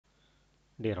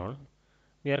Dear all,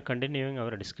 we are continuing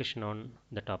our discussion on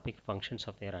the topic functions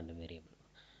of a random variable.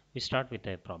 We start with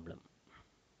a problem.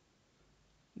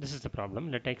 This is the problem.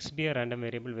 Let x be a random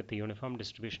variable with a uniform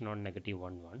distribution on negative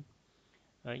 1, 1.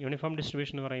 Uniform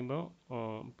distribution എന്ന് പറയുമ്പോൾ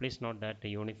please note that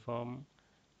the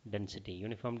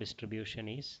uniform distribution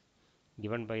is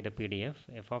given by the PDF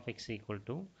f of x equal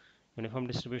to uniform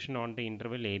distribution on the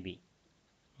interval AB.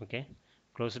 Okay,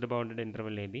 closed bounded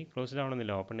interval A B, closed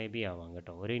ആവണമെന്നില്ല, open A B ആവാം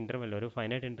കേട്ടോ. ഒരു interval, ഒരു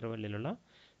finite ഇൻ്റർവെല്ലിലുള്ള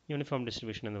uniform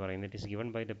distribution എന്ന് പറയുന്നത് it is given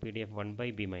by the PDF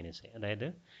 1/b-a. അതായത്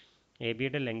A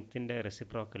ബിയുടെ ലെങ്ത്തിൻ്റെ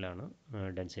റെസിപ്രോക്കലാണ്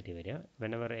density വരിക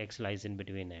whenever X lies in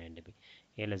between A and B,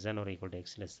 A less than or equal to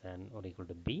X less than or equal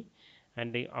to B,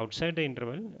 and the outside the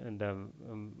interval the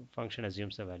function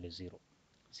assumes the value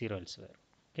 0 elsewhere.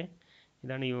 Okay,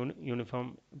 ഇതാണ് uniform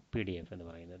PDF എന്ന്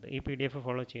പറയുന്നത്. ഈ PDF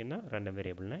follow ചെയ്യുന്ന random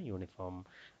വേരിയബിളിനെ uniform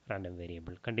random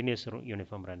variable, continuous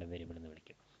uniform random variable എന്ന്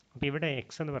വിളിക്കും. അപ്പോൾ ഇവിടെ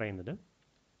എക്സ് എന്ന് പറയുന്നത്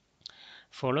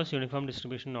follows uniform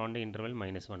distribution on the interval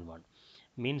 -1, 1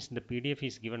 means the PDF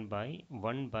is given by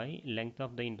 1 by length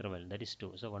of the interval, that is 2.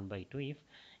 So 1/2 if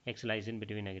x lies in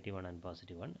between -1 and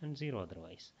 +1 and 0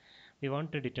 otherwise. We want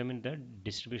to determine the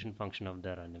distribution function of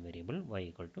the random variable y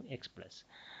equal to x plus.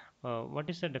 What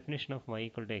is the definition of y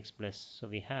equal to x plus? So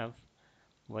we have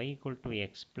y equal to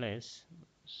x plus,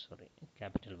 sorry,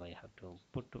 capital Y, I have to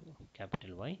put to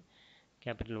capital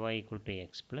Y equal to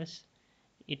x plus.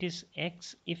 It is x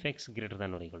if x greater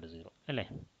than or equal to 0 അല്ലേ?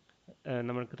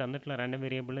 നമ്മൾക്ക് തന്നിട്ടുള്ള random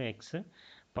variable X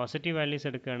positive values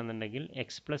എടുക്കുകയാണെന്നുണ്ടെങ്കിൽ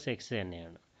X plus X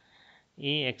തന്നെയാണ്.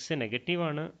 ഈ X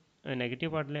നെഗറ്റീവാണ്,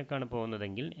 negative പാർട്ടിലേക്കാണ്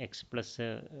പോകുന്നതെങ്കിൽ X plus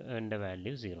ൻ്റെ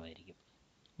value 0 ആയിരിക്കും.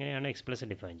 ഇങ്ങനെയാണ് എക്സ് പ്ലസ്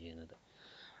ഡിഫൈൻ ചെയ്യുന്നത്.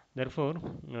 Therefore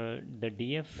the D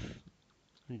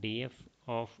F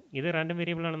of, ഇത് റാൻഡം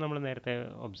വേരിയബിൾ ആണ്, നമ്മൾ നേരത്തെ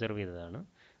ഒബ്സർവ് ചെയ്തതാണ്.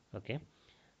 Okay,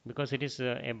 because it is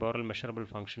a Borel measurable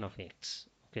function of x.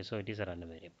 Okay, so it is a random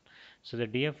variable. So the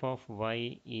df of y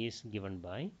is given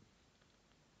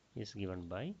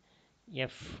by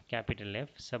f, capital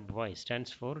F sub y stands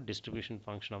for distribution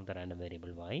function of the random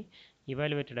variable y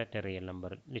evaluated at a real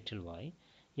number little y,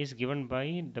 is given by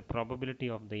the probability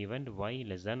of the event y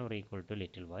less than or equal to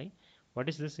little y. What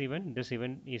is this event? This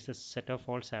event is the set of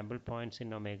all sample points in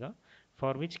omega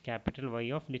for which capital Y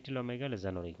of little omega less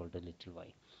than or equal to little y.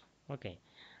 Okay,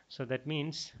 so that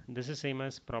means this is same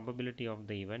as probability of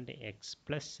the event x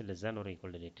plus less than or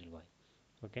equal to little y.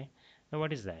 Okay, now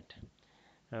what is that?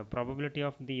 Probability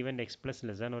of the event x plus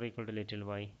less than or equal to little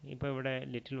y. ഇപ്പോൾ ഇവിടെ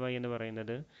little Y എന്ന്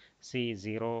പറയുന്നത്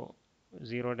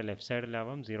സീറോയുടെ left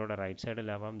സൈഡിലാവാം, സീറോയുടെ right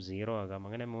സൈഡിലാവാം, 0 ആകാം.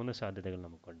 അങ്ങനെ 3 സാധ്യതകൾ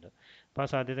നമുക്കുണ്ട്. അപ്പോൾ ആ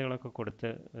സാധ്യതകളൊക്കെ കൊടുത്ത്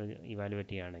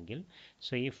ഇവാലുവേറ്റ് ചെയ്യുകയാണെങ്കിൽ,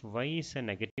 so if y is a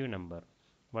negative number,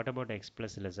 what about x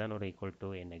plus less than or equal to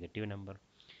a negative number?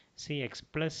 See, x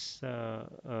plus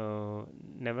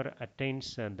never attains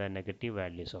the negative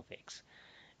values of x.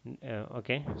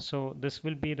 Okay, so this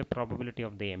will be the probability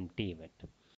of the empty event.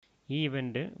 ഈ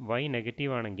event y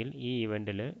negative ആണെങ്കിൽ ഈ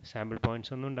ഇവൻറ്റിൽ sample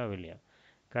points ഒന്നും ഉണ്ടാവില്ല.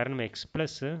 കാരണം X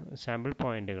plus sample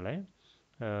പോയിൻറ്റുകളെ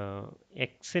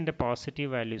എക്സിൻ്റെ positive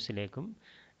വാല്യൂസിലേക്കും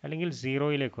അല്ലെങ്കിൽ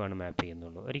 0യിലേക്കുമാണ് മാപ്പ്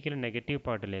ചെയ്യുന്നുള്ളൂ. ഒരിക്കലും നെഗറ്റീവ്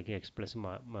പാർട്ടിലേക്ക് എക്സ് പ്ലസ്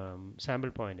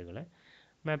സാമ്പിൾ പോയിൻറ്റുകളെ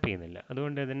മാപ്പ് ചെയ്യുന്നില്ല.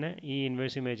 അതുകൊണ്ട് തന്നെ ഈ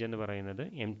ഇൻവേഴ്സ് ഇമേജ് എന്ന് പറയുന്നത്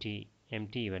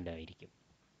empty event ആയിരിക്കും.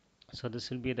 So this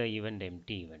will be the event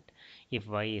empty event if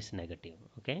y is negative.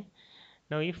 Okay,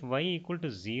 now if y equal to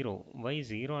 0, y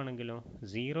 0 ആണെങ്കിലോ,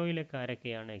 0യിലേക്ക്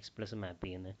ആരൊക്കെയാണ് എക്സ് പ്ലസ് മാപ്പ്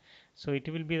ചെയ്യുന്നത്? So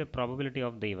it will be the probability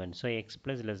of the event. So X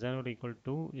plus less than or equal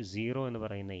to 0 എന്ന്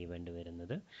പറയുന്ന event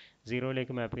വരുന്നത്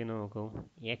 0യിലേക്ക് മാപ്പ് ചെയ്യുന്നത് നോക്കൂ.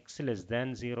 X less than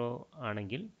 0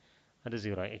 ആണെങ്കിൽ അത്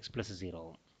 0, എക്സ് പ്ലസ് 0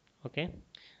 ആവും. ഓക്കെ,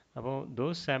 അപ്പോൾ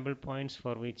those sample points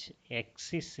four which X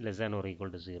is less than or equal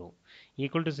to 0,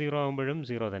 equal to 0 ആകുമ്പോഴും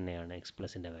 0 തന്നെയാണ് X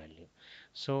പ്ലസിൻ്റെ value.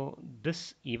 So this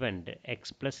event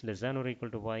x plus less than or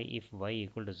equal to y if y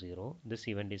equal to 0, this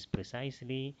event is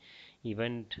precisely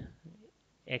event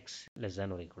x less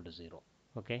than or equal to 0.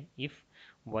 Okay, if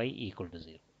y equal to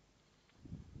 0.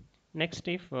 Next,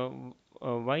 if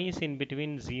y is in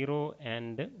between 0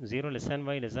 and 0 less than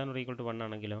y less than or equal to 1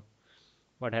 ആണെങ്കിലോ,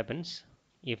 what happens?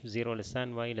 If 0 less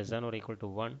than y less than or equal to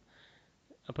 1,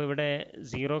 അപ്പോൾ ഇവിടെ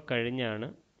 0 കഴിഞ്ഞാണ്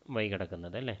y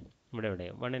കിടക്കുന്നത് അല്ലേ, ഇവിടെ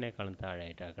 1നേക്കാളും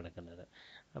താഴെയായിട്ടാണ് കിടക്കുന്നത്.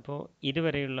 അപ്പോൾ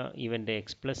ഇതുവരെയുള്ള event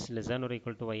X plus less than or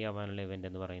equal to Y ആവാനുള്ള ഇവൻ്റ്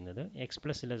എന്ന് പറയുന്നത് X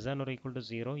plus less than or equal to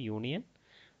 0 union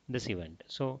this event.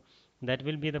 So that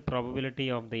will be the probability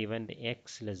of the event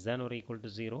X less than or equal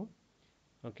to 0.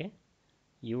 Okay,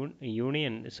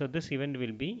 union, so this event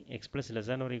will be x plus less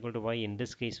than or equal to y, in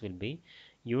this case will be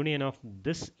union of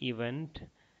this event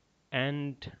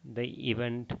and the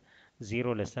event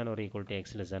 0 less than or equal to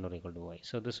x less than or equal to y.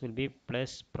 So this will be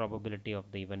plus probability of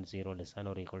the event 0 less than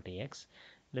or equal to x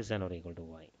less than or equal to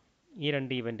y. ഈ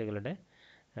രണ്ട് ഇവൻറ്റുകളുടെ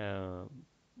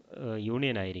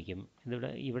union ആയിരിക്കും.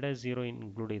 ഇവിടെ zero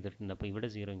include ചെയ്തിട്ടുണ്ട്, അപ്പോൾ ഇവിടെ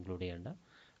zero include ചെയ്യേണ്ട.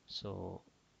 So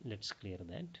let's clear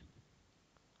that.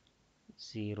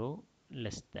 0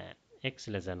 less than X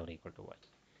less than or equal to 1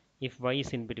 if Y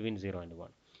is in between 0 and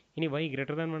 1. ഇനി Y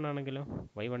greater than 1 ആണെങ്കിലോ,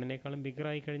 വൈ 1നേക്കാളും ബിഗർ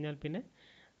ആയി കഴിഞ്ഞാൽ പിന്നെ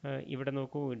ഇവിടെ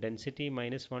നോക്കൂ, ഡെൻസിറ്റി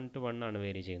 -1 to 1 ആണ്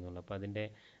വേരി ചെയ്യുന്നുള്ളൂ. അപ്പോൾ അതിൻ്റെ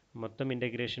മൊത്തം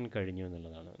ഇൻ്റഗ്രേഷൻ കഴിഞ്ഞു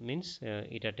എന്നുള്ളതാണ്. Means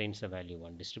it attains the value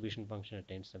 1. Distribution function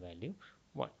attains the value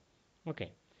 1. Okay,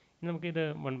 നമുക്കിത്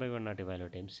 1 by 1 ആയിട്ട് value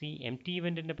time. C M T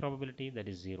ഇവൻറ്റിൻ്റെ probability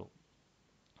that is 0.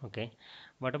 Okay,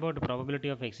 what about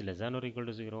probability of X less than or equal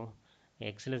to 0?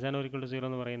 X less than or equal to 0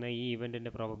 എന്ന് പറയുന്ന ഈ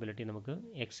ഇവൻറ്റിൻ്റെ probability നമുക്ക്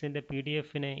എക്സിൻ്റെ P D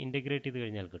എഫിനെ integrate ചെയ്ത്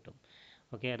കഴിഞ്ഞാൽ കിട്ടും.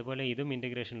 ഓക്കെ, അതുപോലെ ഇതും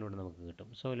ഇൻറ്റഗ്രേഷനിലൂടെ നമുക്ക് കിട്ടും.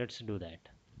 So let's do that.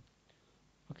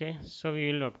 Okay, so we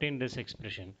will obtain this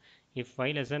expression. If y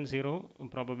less than 0,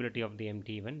 probability of the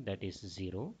empty event, that is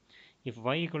 0. If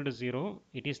y equal to 0,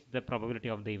 it is the probability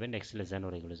of the event x less than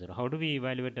or equal to 0. How do we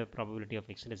evaluate the probability of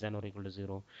x less than or equal to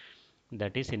 0?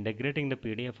 That is integrating the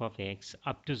PDF of x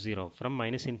up to 0 from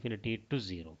 -infinity to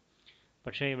 0.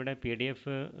 പക്ഷേ ഇവിടെ P D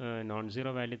F non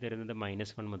zero value തരുന്നത്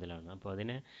 -1 മുതലാണ്. അപ്പോൾ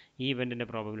അതിന് ഈ ഇവൻറ്റിൻ്റെ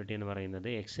probability എന്ന് പറയുന്നത്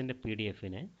എക്സിൻ്റെ പി ഡി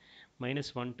എഫിനെ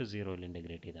 -1 to 0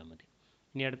 ഇൻറ്റഗ്രേറ്റ് ചെയ്താൽ മതി.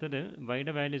 ഇനി അടുത്തത്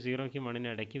വൈയുടെ വാല്യൂ 0ക്കും 1നും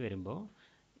ഇടയ്ക്ക് വരുമ്പോൾ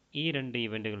ഈ രണ്ട്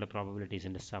ഇവൻറ്റുകളുടെ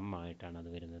പ്രോബബിലിറ്റീസിൻ്റെ സം ആയിട്ടാണ് അത്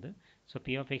വരുന്നത്. So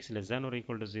P of X less than or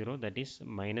equal to 0, that is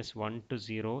 -1 to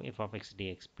 0 F of X D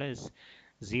X plus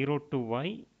 0 to y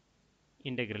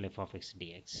integral F of X D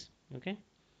X. Okay,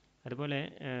 അതുപോലെ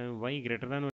y greater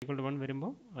than or equal to 1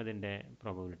 വരുമ്പോൾ അതിൻ്റെ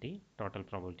probability, total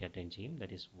probability attain ചെയ്യും,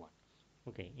 that is 1.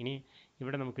 Okay, ഇനി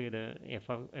ഇവിടെ നമുക്ക് ഇത്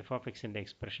F of എക്സിൻ്റെ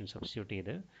expression substitute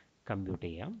ചെയ്ത് കമ്പ്യൂട്ട്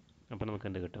ചെയ്യാം. അപ്പോൾ നമുക്ക്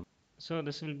എന്ത് കിട്ടും? So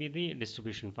this will be the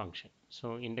distribution function. So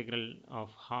integral of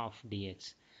half dx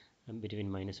between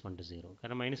 -1 to 0.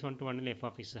 കാരണം -1 to 1 f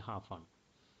of x half ആണ്.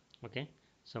 ഓക്കെ,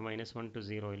 സോ -1 to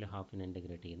 0 ഹാഫിന്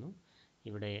ഇൻറ്റഗ്രേറ്റ് ചെയ്യുന്നു,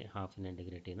 ഇവിടെ ഹാഫിന്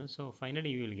ഇൻറ്റഗ്രേറ്റ് ചെയ്യുന്നു. So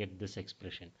finally you will get this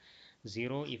expression: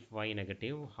 0 if y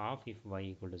negative, half if y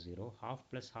equal to 0, half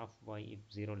plus half y if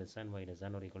 0 less than y less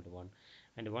than or equal to 1,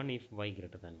 and 1 if y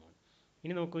greater than 1.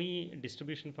 ഇനി നോക്കൂ, ഈ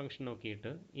distribution function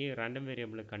നോക്കിയിട്ട് ഈ random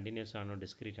variable continuous ആണോ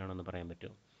discrete ആണോ എന്ന് പറയാൻ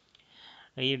പറ്റുമോ?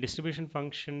 ഈ ഡിസ്ട്രിബ്യൂഷൻ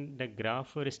ഫംഗ്ഷൻ്റെ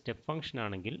ഗ്രാഫ് ഒരു സ്റ്റെപ്പ് ഫംഗ്ഷൻ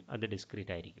ആണെങ്കിൽ അത്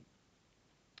ഡിസ്ക്രീറ്റ് ആയിരിക്കും.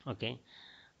 ഓക്കെ,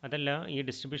 അതല്ല ഈ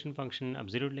distribution function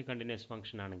absolutely continuous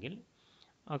function ആണെങ്കിൽ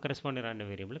ആ കറസ്പോണ്ടിങ് റാൻഡം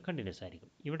വേരിയബിൾ കണ്ടിന്യൂസ്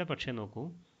ആയിരിക്കും. ഇവിടെ പക്ഷേ നോക്കൂ,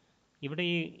 ഇവിടെ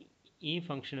ഈ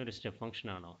ഫംഗ്ഷൻ ഒരു സ്റ്റെപ്പ് ഫംഗ്ഷൻ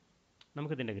ആണോ?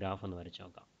 നമുക്കിതിൻ്റെ ഗ്രാഫ് ഒന്ന് വരച്ച്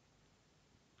നോക്കാം.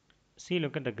 See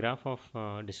look at the graph of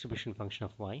distribution function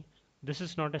of y. This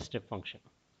is not A step function.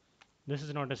 This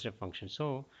is not a step function. So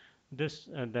this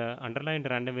the underlying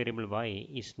random variable y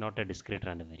is not a discrete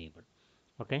random variable.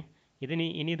 Okay,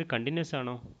 ഇനി ഇത് continuous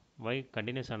ആണോ? y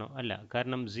continuous ആണോ? അല്ല,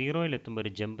 കാരണം 0യിൽ എത്തുമ്പോൾ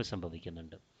ഒരു jump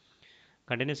സംഭവിക്കുന്നുണ്ട്.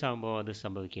 Continuous ആകുമ്പോൾ അത്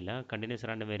സംഭവിക്കില്ല. Continuous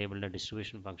random വേരിയബിളിൻ്റെ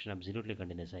distribution function absolutely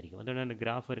continuous ആയിരിക്കും. അതുകൊണ്ട് തന്നെ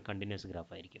ഗ്രാഫ് ഒരു കണ്ടിന്യൂസ്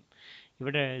ഗ്രാഫ് ആയിരിക്കും.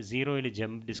 ഇവിടെ 0യിൽ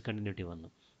ജമ്പ് ഡിസ്കണ്ടിന്യൂറ്റി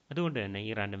വന്നു, അതുകൊണ്ട് തന്നെ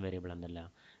ഈ റാൻഡം വേരിയബിൾ എന്നല്ല,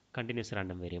 കണ്ടിന്യൂസ്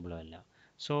റാൻഡം വേരിയബിളും അല്ല.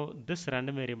 So this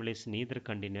random variable is neither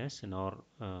continuous nor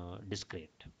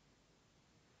discrete.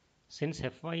 Since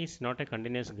fy is not a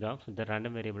continuous graph, the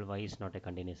random variable y is not a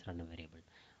continuous random variable.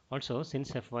 Also,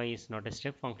 since fy is not a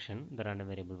step function, the random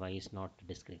variable y is not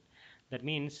discrete. That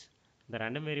means the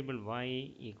random variable y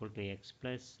equal to x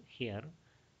plus here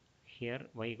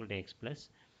y equal to x plus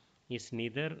is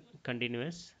neither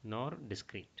continuous nor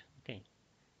discrete. Okay,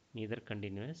 neither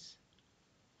continuous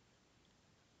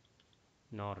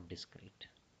nor discrete.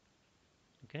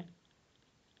 Okay,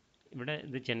 ഇവിടെ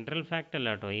ഇത് general fact അല്ല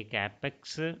കേട്ടോ. ഈ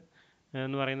കാപ്പെക്സ്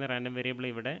എന്ന് പറയുന്ന random variable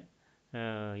ഇവിടെ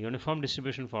uniform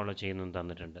distribution follow ചെയ്യുന്നു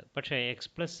തന്നിട്ടുണ്ട്. പക്ഷേ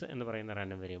എക്സ് പ്ലസ് എന്ന് പറയുന്ന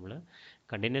റാൻഡം വേരിയബിൾ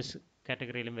കണ്ടിന്യൂസ്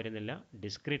കാറ്റഗറിയിലും വരുന്നില്ല,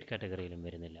 ഡിസ്ക്രീറ്റ് കാറ്റഗറിയിലും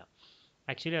വരുന്നില്ല.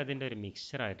 ആക്ച്വലി അതിൻ്റെ ഒരു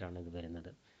മിക്സ്ചറായിട്ടാണ് ഇത്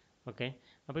വരുന്നത്. ഓക്കെ,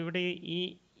 അപ്പോൾ ഇവിടെ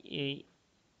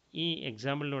ഈ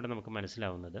എക്സാമ്പിളിലൂടെ നമുക്ക്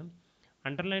മനസ്സിലാവുന്നത്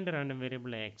underlined random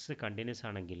variable X continuous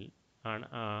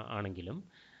ആണെങ്കിലും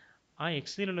ആ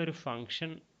എക്സിലുള്ളൊരു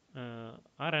ഫംഗ്ഷൻ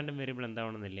ആ random variable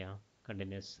എന്താവണമെന്നില്ല,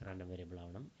 continuous random variable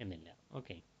ആവണം എന്നില്ല.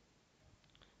 Okay,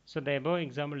 so the above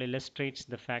example illustrates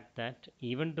the fact that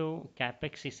even though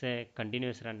capex is a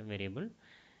continuous random variable,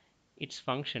 its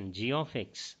function g of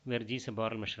x, where g is a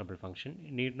Borel measurable function,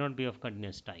 need not be of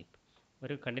continuous type.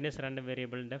 ഒരു continuous random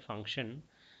വേരിയബിളിൻ്റെ function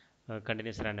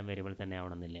continuous random variable തന്നെ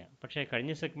ആവണമെന്നില്ല. പക്ഷേ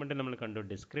കഴിഞ്ഞ സെഗ്മെൻറ്റിൽ നമ്മൾ കണ്ടു,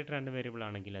 discrete random variable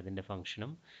ആണെങ്കിൽ അതിൻ്റെ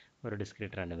ഫംഗ്ഷനും ഒരു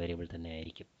ഡിസ്ക്രീറ്റ് റാൻഡം വേരിയബിൾ തന്നെ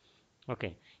ആയിരിക്കും. ഓക്കെ,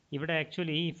 ഇവിടെ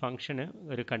ആക്ച്വലി ഈ ഫംഗ്ഷന്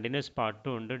ഒരു കണ്ടിന്യൂസ്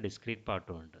പാർട്ടും ഉണ്ട്, ഡിസ്ക്രീറ്റ്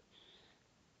പാർട്ടും ഉണ്ട്.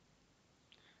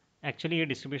 ആക്ച്വലി ഈ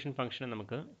ഡിസ്ട്രിബ്യൂഷൻ ഫംഗ്ഷന്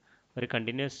നമുക്ക് ഒരു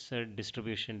കണ്ടിന്യൂസ്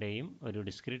ഡിസ്ട്രിബ്യൂഷൻ്റെയും ഒരു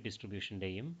ഡിസ്ക്രീറ്റ്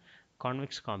ഡിസ്ട്രിബ്യൂഷൻ്റെയും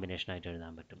കോൺവെക്സ് കോമ്പിനേഷനായിട്ട്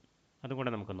എഴുതാൻ പറ്റും.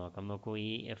 അതുകൂടെ നമുക്ക് നോക്കാം. നോക്കൂ,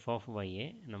 ഈ എഫ് ഓഫ് വൈയെ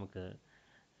നമുക്ക്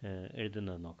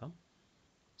എഴുതുന്നത് നോക്കാം.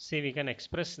 See, we can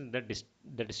express the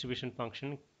distribution function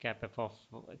cap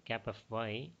f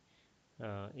y.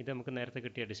 ഇത് നമുക്ക് നേരത്തെ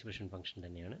കിട്ടിയ ഡിസ്ട്രിബ്യൂഷൻ ഫംഗ്ഷൻ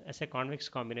തന്നെയാണ്. As A convex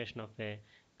combination of A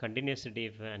continuous D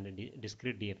F and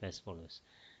discrete D F as follows.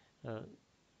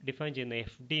 Define ചെയ്യുന്ന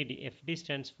F D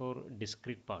stands for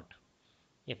discrete part.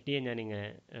 F ഡിയെ ഞാനിങ്ങനെ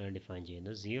define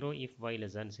ചെയ്യുന്നു. 0 if Y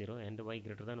less than 0 and Y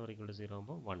greater than or equal to 0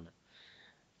 ആകുമ്പോൾ 1.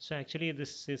 So actually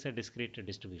this is A discrete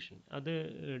distribution. അത്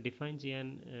define ചെയ്യാൻ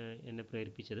എന്നെ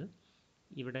പ്രേരിപ്പിച്ചത്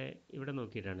ഇവിടെ ഇവിടെ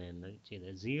നോക്കിയിട്ടാണ് ഞാൻ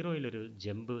ചെയ്തത്. 0-ലൊരു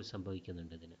ജമ്പ്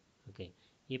സംഭവിക്കുന്നുണ്ട് ഇതിന്. ഓക്കെ,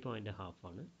 ഈ പോയിൻ്റ്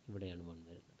ഹാഫാണ്, ഇവിടെയാണ് 1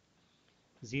 വരുന്നത്.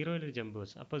 0-ലൊരു ജമ്പ്.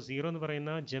 അപ്പോൾ 0 എന്ന്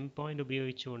പറയുന്ന ജമ്പ് പോയിൻ്റ്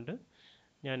ഉപയോഗിച്ചുകൊണ്ട്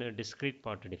ഞാൻ ഡിസ്ക്രീറ്റ്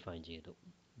പാർട്ട് ഡിഫൈൻ ചെയ്തു.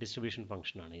 ഡിസ്ട്രിബ്യൂഷൻ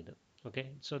ഫംഗ്ഷനാണ് ഇത്. Okay,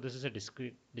 so this is A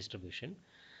discrete distribution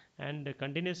and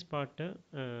continuous part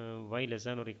Y less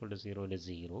than or equal to 0-ൽ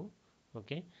 0.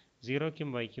 Okay,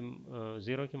 0ക്കും വൈക്കും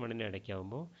 0ക്കും 1-നും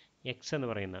ഇടയ്ക്കാവുമ്പോൾ X എന്ന്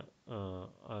പറയുന്ന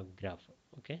ഗ്രാഫ്.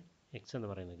 ഓക്കെ, എക്സ് എന്ന്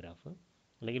പറയുന്ന ഗ്രാഫ്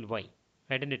അല്ലെങ്കിൽ Y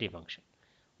identity function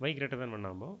Y greater than 1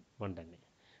 ആകുമ്പോൾ 1 തന്നെ.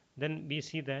 Then we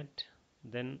C that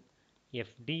then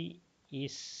F D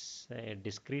is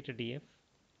discrete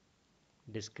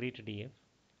df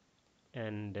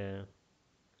and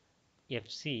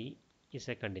fc is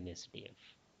a continuous df.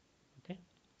 Okay,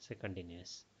 it's a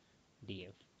continuous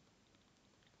df.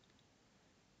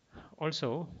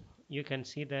 Also you can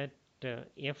see that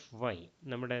fy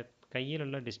നമ്മുടെ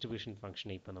കയ്യിലുള്ള distribution function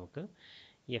ഇപ്പോൾ നമുക്ക്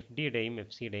F ഡിയുടെയും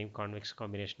F സിയുടെയും convex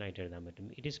കോമ്പിനേഷനായിട്ട് എഴുതാൻ പറ്റും.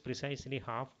 It is precisely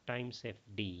half times F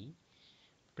D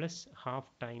plus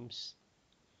half times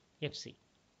F C.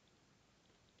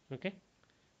 Okay,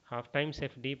 half times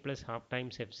fd plus half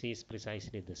times fc is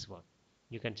precisely this one.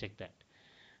 You can check that.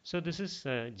 So this is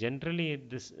generally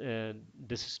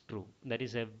this is true. That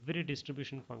is, every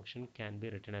distribution function can be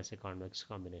written as a convex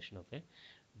combination of a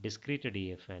discrete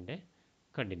df and a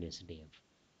continuous df.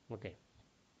 Okay,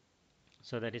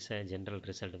 so that is a general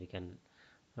result. We can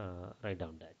write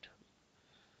down that.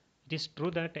 It is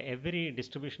true that every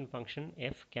distribution function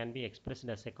f can be expressed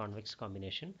as a convex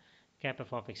combination cap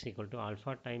f of x equal to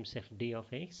alpha times fd of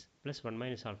x plus 1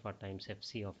 minus alpha times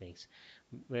fc of x,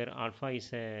 where alpha is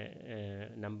a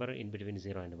number in between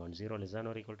 0 and 1, 0 less than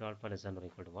or equal to alpha less than or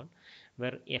equal to 1,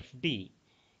 where fd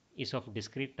is of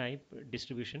discrete type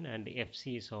distribution and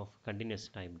fc is of continuous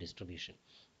type distribution.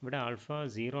 ഇവിടെ alpha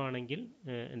 0 ആണെങ്കിൽ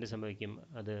എന്ത് സംഭവിക്കും?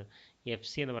 അത് F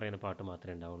C എന്ന് പറയുന്ന part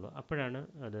മാത്രമേ ഉണ്ടാവുള്ളൂ. അപ്പോഴാണ്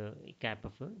അത് ക്യാപ്പ്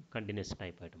എഫ് കണ്ടിന്യൂസ്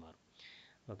ടൈപ്പായിട്ട് മാറും.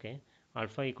 ഓക്കെ,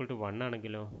 ആൽഫ ഈക്വൽ ടു 1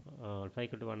 ആണെങ്കിലോ, ആൽഫ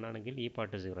ഈക്വൽ ടു 1 ആണെങ്കിൽ ഈ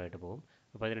പാർട്ട് 0 ആയിട്ട് പോകും.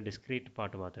 അപ്പോൾ അതിന് ഡിസ്ക്രീറ്റ്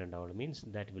പാർട്ട് മാത്രമേ ഉണ്ടാവുള്ളൂ.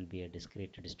 Means that will be A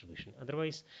discrete distribution.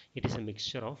 Otherwise it is A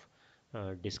mixture of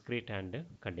discrete and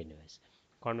continuous.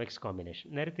 Convex combination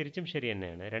നേരെ തിരിച്ചും ശരി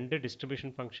തന്നെയാണ്. രണ്ട് ഡിസ്ട്രിബ്യൂഷൻ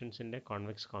ഫംഗ്ഷൻസിൻ്റെ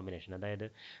കോൺവെക്സ് കോമ്പിനേഷൻ, അതായത്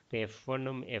ഇപ്പോൾ എഫ്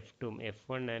വണ്ണും എഫ് ടുവും, F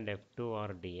one and F to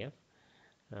R D F.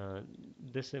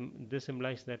 This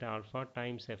implies that alpha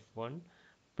times f1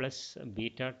 plus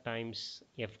beta times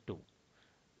f2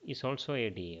 is also a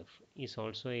df,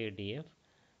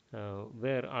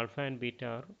 where alpha and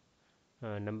beta are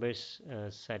numbers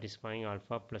satisfying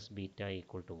alpha plus beta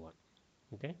equal to 1.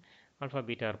 Okay, alpha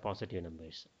beta are positive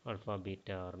numbers, alpha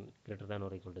beta are greater than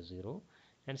or equal to 0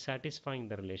 and satisfying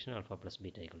the relation alpha plus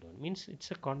beta equal to 1, means it's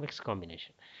a convex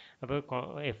combination. അപ്പോൾ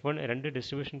f1 രണ്ട്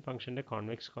distribution ഫംഗ്ഷൻ്റെ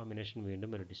convex combination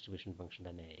വീണ്ടും ഒരു distribution function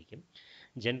തന്നെ ആയിരിക്കും.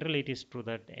 Generally it is true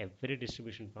that every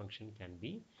distribution function can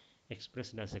be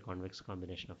expressed as a convex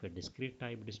combination of a discrete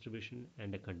type distribution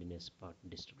and a continuous part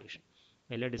distribution.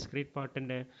 എല്ലാ discrete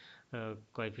പാർട്ടിൻ്റെ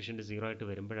coefficient 0 ആയിട്ട്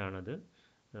വരുമ്പോഴാണത്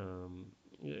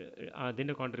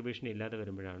അതിൻ്റെ contribution ഇല്ലാതെ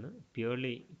വരുമ്പോഴാണ്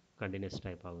purely continuous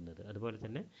type ആകുന്നത്. അതുപോലെ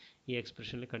തന്നെ ഈ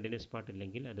എക്സ്പ്രഷനിൽ കണ്ടിന്യൂസ് പാർട്ട്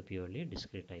ഇല്ലെങ്കിൽ അത് പ്യുവർലി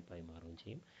ഡിസ്ക്രീറ്റ് ടൈപ്പായി മാറുകയും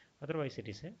ചെയ്യും. Otherwise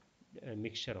it is A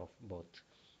mixture of both.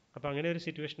 അപ്പോൾ അങ്ങനെ ഒരു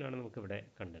സിറ്റുവേഷനാണ് നമുക്കിവിടെ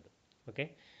കണ്ടത്. ഓക്കെ,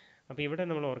 അപ്പോൾ ഇവിടെ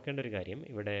നമ്മൾ ഓർക്കേണ്ട ഒരു കാര്യം,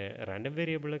 ഇവിടെ റാൻഡം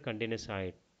വേരിയബിൾ കണ്ടിന്യൂസ്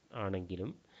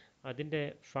ആണെങ്കിലും അതിൻ്റെ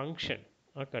ഫങ്ഷൻ,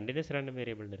 ആ കണ്ടിന്യൂസ് റാൻഡം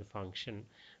വേരിയബിളിൻ്റെ ഒരു ഫങ്ഷൻ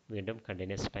വീണ്ടും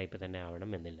കണ്ടിന്യൂസ് ടൈപ്പ് തന്നെ ആവണം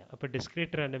എന്നില്ല. അപ്പോൾ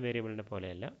ഡിസ്ക്രീറ്റ് റാൻഡം വേരിയബിളിനെ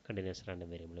പോലെയല്ല കണ്ടിന്യൂസ് റാൻഡം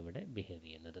വേരിയബിൾ ഇവിടെ ബിഹേവ്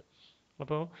ചെയ്യുന്നത്.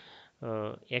 അപ്പോൾ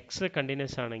എക്സ്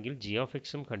കണ്ടിന്യൂസ് ആണെങ്കിൽ ജി ഓഫ്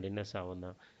എക്സും കണ്ടിന്യൂസ് ആവുന്ന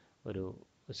ഒരു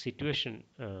സിറ്റുവേഷൻ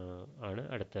ആണ്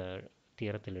അടുത്ത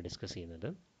തിയറത്തിൽ ഡിസ്കസ് ചെയ്യുന്നത്.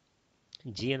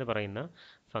 ജി എന്ന് പറയുന്ന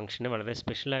ഫംഗ്ഷന് വളരെ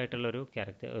സ്പെഷ്യൽ ആയിട്ടുള്ളൊരു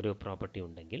ഒരു പ്രോപ്പർട്ടി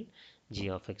ഉണ്ടെങ്കിൽ ജി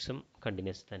ഓഫ് എക്സും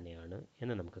കണ്ടിന്യൂസ് തന്നെയാണ്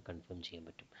എന്ന് നമുക്ക് കൺഫേം ചെയ്യാൻ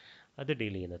പറ്റും. അത്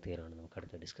ഡീൽ ചെയ്യുന്ന തിയറാണ് നമുക്ക്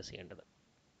അടുത്ത് ഡിസ്കസ് ചെയ്യേണ്ടത്.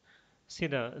 See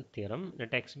the theorem,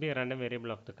 let x be a random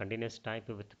variable of the continuous type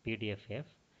with PDFF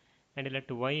and let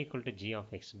y equal to g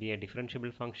of x be a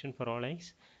differentiable function for all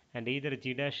x and either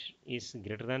g dash is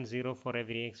greater than 0 for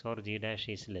every x or g dash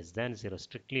is less than 0,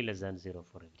 strictly less than 0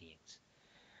 for every x.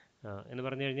 എന്ന്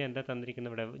പറഞ്ഞു കഴിഞ്ഞാൽ എന്താ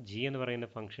തന്നിരിക്കുന്നത് ഇവിടെ? G എന്ന് പറയുന്ന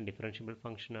function differentiable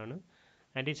ഫംഗ്ഷനാണ്.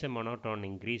 and it's a monotone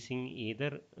increasing,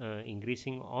 either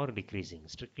increasing or decreasing,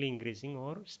 strictly increasing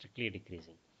or strictly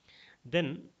decreasing, then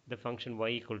the function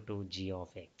y equal to g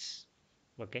of x,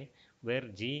 okay, where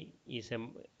g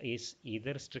is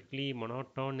either strictly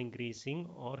monotone increasing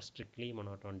or strictly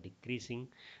monotone decreasing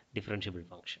differentiable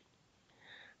function.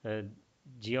 uh,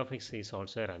 g of x is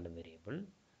also a random variable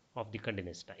of the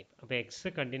continuous type. അപ്പോൾ X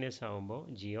continuous ആകുമ്പോൾ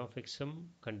G of എക്സും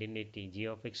continuity G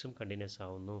of എക്സും continuous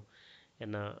ആവുന്നു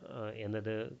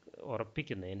എന്നത്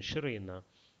ഉറപ്പിക്കുന്ന ensure ചെയ്യുന്ന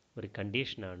ഒരു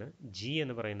കണ്ടീഷനാണ് G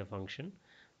എന്ന് പറയുന്ന ഫംഗ്ഷൻ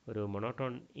ഒരു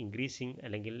മൊണോട്ടോൺ ഇൻക്രീസിങ്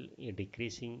അല്ലെങ്കിൽ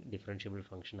ഡിക്രീസിങ് ഡിഫറൻഷ്യബിൾ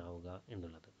ഫംഗ്ഷൻ ആവുക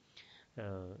എന്നുള്ളത്.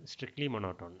 സ്ട്രിക്ട്ലി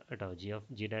മൊണോട്ടോൺ കേട്ടോ,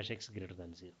 G dash X greater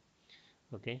than 0.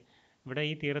 Okay, ഇവിടെ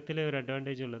ഈ തിയറത്തിൽ ഒരു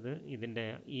അഡ്വാൻറ്റേജ് ഉള്ളത് ഇതിൻ്റെ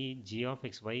ഈ G of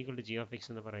X Y equal to G of X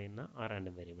എന്ന് പറയുന്ന ആ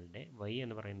റാൻഡം വേരിയബിളിൻ്റെ വൈ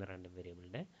എന്ന് പറയുന്ന റാൻഡം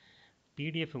വേരിയബിളിൻ്റെ പി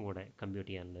ഡി എഫും കൂടെ കമ്പ്യൂട്ട്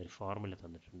ചെയ്യാനുള്ള ഒരു ഫോർമുല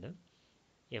തന്നിട്ടുണ്ട്.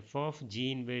 F of G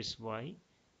inverse Y,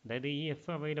 അതായത് ഈ എഫ്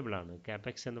അവൈലബിൾ ആണ്,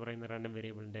 ക്യാപെക്സ് എന്ന് പറയുന്ന റാൻഡം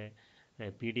വേരിയബിളിൻ്റെ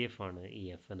പി ഡി എഫ് ആണ് ഈ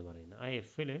എഫ് എന്ന് പറയുന്നത്. ആ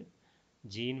എഫിൽ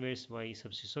G inverse Y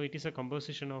substitute, so it is A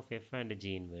composition of F and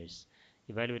G inverse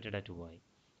evaluated at y.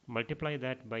 Multiply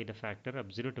that by the factor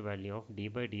absolute value of d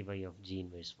by dy of g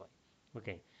inverse y.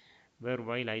 Okay, where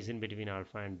y lies in between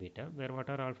alpha and beta, where what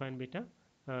are alpha and beta?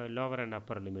 Lower and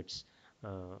upper limits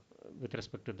with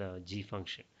respect to the g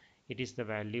function. It is the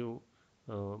value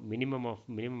minimum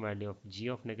value of g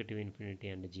of negative infinity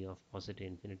and g of positive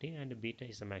infinity, and beta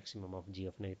is the maximum of g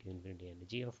of negative infinity and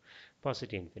g of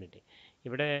positive infinity.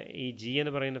 ഇവിടെ ഈ g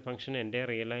എന്ന് പറയുന്ന function എൻ്റെ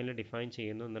real ലൈനിൽ define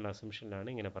ചെയ്യുന്നു എന്നുള്ള അസംഷനിലാണ്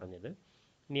ഇങ്ങനെ പറഞ്ഞത്.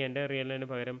 ഇനി എൻ്റെ റിയൽ ലൈനിന്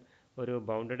പകരം ഒരു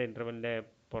ബൗണ്ടഡ് ഇൻ്റർവെലിൻ്റെ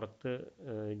പുറത്ത്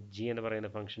ജി എന്ന് പറയുന്ന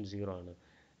ഫംഗ്ഷൻ 0 ആണ്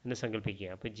എന്ന് സങ്കല്പിക്കുക.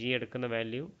 അപ്പോൾ ജി എടുക്കുന്ന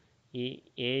വാല്യൂ ഈ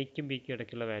എയ്ക്കും ബിക്കും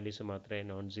ഇടയ്ക്കുള്ള വാല്യൂസ് മാത്രമേ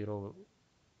നോൺ സീറോ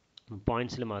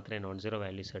പോയിൻറ്റ്സിൽ മാത്രമേ നോൺ സീറോ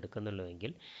വാല്യൂസ് എടുക്കുന്നുള്ളൂ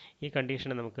എങ്കിൽ ഈ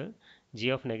കണ്ടീഷനെ നമുക്ക് G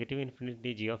of negative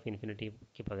infinity G of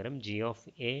ഇൻഫിനിറ്റിക്ക് പകരം G of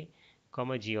A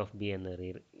G of B എന്ന്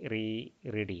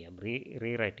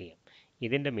റീറൈറ്റ് ചെയ്യാം.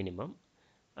 ഇതിൻ്റെ മിനിമം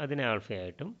അതിനെ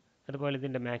ആൽഫയായിട്ടും അതുപോലെ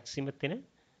ഇതിൻ്റെ മാക്സിമത്തിന്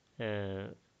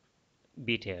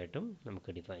ബീറ്റയായിട്ടും നമുക്ക്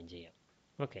ഡിഫൈൻ ചെയ്യാം.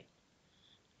 ഓക്കെ,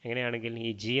 എങ്ങനെയാണെങ്കിൽ ഈ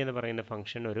ജി എന്ന് പറയുന്ന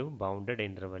ഫംഗ്ഷൻ ഒരു ബൗണ്ടഡ്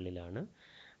ഇൻ്റർവെല്ലിലാണ്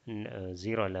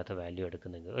സീറോ അല്ലാത്ത വാല്യൂ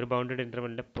എടുക്കുന്നെങ്കിൽ, ഒരു ബൗണ്ടഡ്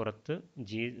ഇൻ്റർവെല്ലിൻ്റെ പുറത്ത്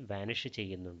ജി വാനിഷ്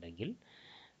ചെയ്യുന്നുണ്ടെങ്കിൽ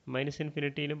മൈനസ്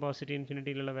ഇൻഫിനിറ്റിയിലും പോസിറ്റീവ്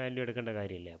ഇൻഫിനിറ്റിയിലുള്ള വാല്യൂ എടുക്കേണ്ട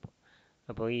കാര്യമില്ല.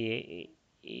 അപ്പോൾ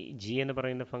ഈ ജി എന്ന്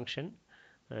പറയുന്ന ഫംഗ്ഷൻ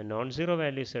നോൺ സീറോ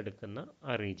വാല്യൂസ് എടുക്കുന്ന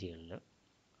ആ റീജിയനിൽ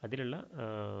അതിലുള്ള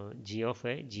G of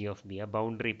A G of B ആ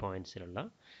ബൗണ്ടറി പോയിൻറ്റ്സിലുള്ള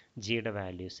ജിയുടെ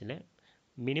വാല്യൂസിലെ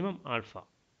minimum alpha,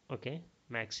 okay,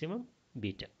 maximum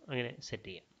beta, അങ്ങനെ സെറ്റ്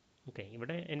ചെയ്യാം. ഓക്കെ,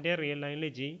 ഇവിടെ എൻ്റെ റിയൽ ലൈനിൽ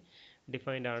ജി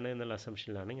ഡിഫൈൻഡ് ആണ് എന്നുള്ള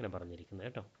അസംഷനിലാണ് ഇങ്ങനെ പറഞ്ഞിരിക്കുന്നത്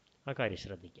കേട്ടോ, ആ കാര്യം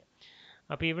ശ്രദ്ധിക്കുക.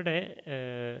 അപ്പോൾ ഇവിടെ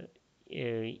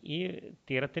ഈ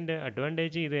തിയറത്തിൻ്റെ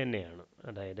അഡ്വാൻറ്റേജ് ഇത് തന്നെയാണ്,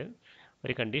 അതായത്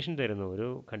ഒരു കണ്ടീഷൻ തരുന്നു, ഒരു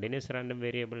കണ്ടിന്യൂസ് റാൻഡം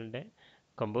വേരിയബിളിൻ്റെ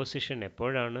കമ്പോസിഷൻ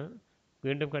എപ്പോഴാണ്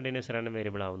വീണ്ടും കണ്ടിന്യൂസ് റാൻഡം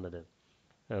വേരിയബിൾ ആവുന്നത്?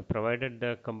 Provided the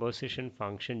composition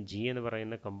function G എന്ന്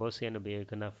പറയുന്ന കമ്പോസ് ചെയ്യാൻ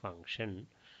ഉപയോഗിക്കുന്ന ഫംഗ്ഷൻ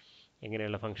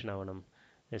എങ്ങനെയുള്ള ഫംഗ്ഷൻ ആവണം?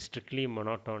 Strictly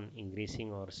monotone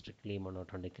increasing or strictly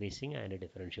monotone decreasing and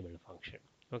differentiable function.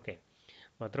 Okay,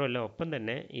 മാത്രമല്ല ഒപ്പം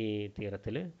തന്നെ ഈ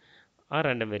തിയറത്തിൽ ആ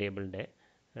random വേരിയബിളിൻ്റെ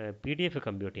P D F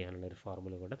compute ചെയ്യാനുള്ള ഒരു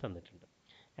ഫോർമുല കൂടെ തന്നിട്ടുണ്ട്.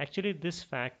 Actually this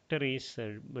factor is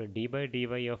D by D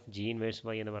Y of G inverse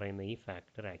Y എന്ന് പറയുന്ന ഈ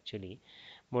factor actually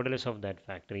modulus of that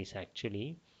factor is actually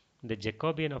the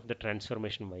Jacobian of the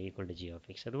transformation Y equal to G of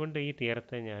X. അതുകൊണ്ട് ഈ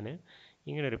തിയറത്തെ ഞാൻ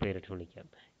ഇങ്ങനെ ഒരു പേരിട്ട് വിളിക്കാം.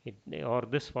 Or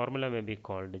this formula may be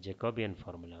called Jacobian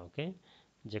formula. Okay,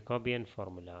 Jacobian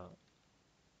formula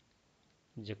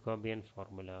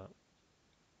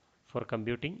for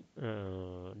computing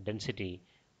density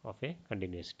of a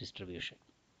continuous distribution.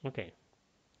 Okay,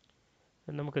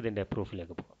 നമുക്കിതിൻ്റെ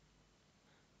പ്രൂഫിലേക്ക് പോകാം.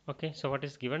 Okay, so what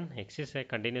is given? X is A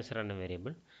continuous റandom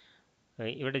variable.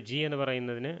 ഇവിടെ ജി എന്ന്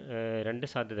പറയുന്നതിന് രണ്ട്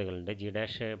സാധ്യതകളുണ്ട്. G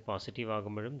dash positive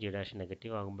ആകുമ്പോഴും G dash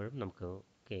negative ആകുമ്പോഴും നമുക്ക്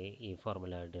ഈ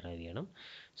formula derive ചെയ്യണം.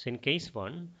 So in case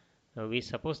 1 we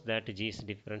suppose that g is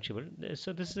differentiable. So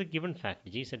this is a given fact,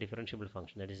 g is a differentiable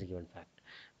function, that is a given fact.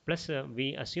 Plus we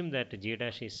assume that g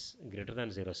dash is greater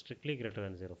than 0, strictly greater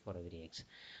than 0 for every x.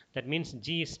 That means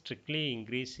g is strictly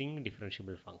increasing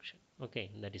differentiable function. Okay,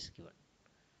 that is given,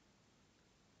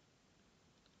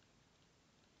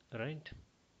 right?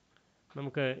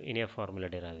 നമുക്ക് ഇനി ആ formula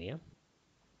derive ചെയ്യാം.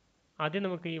 ആദ്യം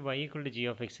നമുക്ക് ഈ y equal to G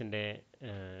of എക്സിൻ്റെ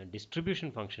distribution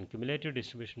function, cumulative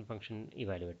distribution function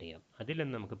evaluate ചെയ്യാം. അതിൽ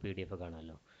നിന്ന് നമുക്ക് പി ഡി എഫ്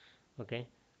കാണാമല്ലോ. Okay,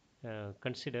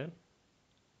 consider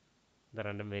the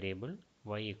random variable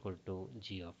y equal to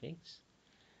G of X.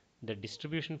 The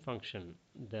distribution function,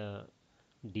 the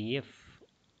D F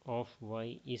of y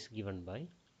is given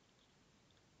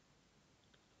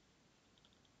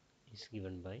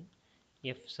by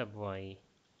f sub y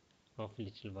of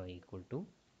little y equal to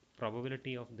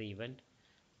probability of the event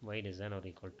y less than or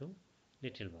equal to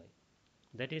little y.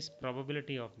 That is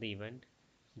probability of the event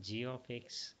g of x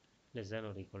less than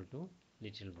or equal to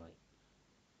little y.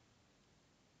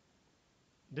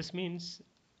 This means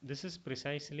this is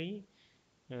precisely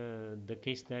the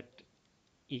case that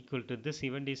equal to this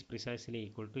event is precisely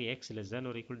equal to x less than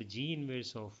or equal to g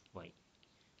inverse of y.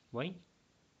 Why?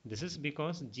 This is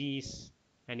because g is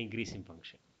an increasing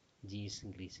function. G is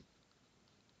increasing.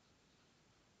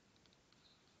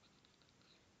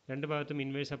 രണ്ട് ഭാഗത്തും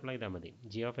inverse apply ചെയ്താൽ മതി.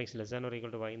 G of X less an or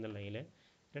equal to Y എന്നുള്ളതിൽ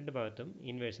രണ്ട് ഭാഗത്തും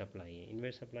inverse apply ചെയ്യും.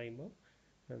 Inverse apply ചെയ്യുമ്പോൾ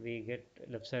we get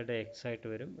left side X ആയിട്ട്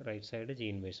വരും, right side G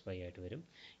inverse Y ആയിട്ട് വരും.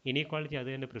 ഇനീക്വാളിറ്റി അത്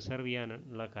തന്നെ പ്രിസർവ്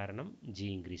ചെയ്യാനുള്ള കാരണം ജി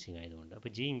ഇൻക്രീസിങ് ആയതുകൊണ്ട്.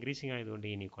 അപ്പോൾ ജി ഇൻക്രീസിങ് ആയതുകൊണ്ട്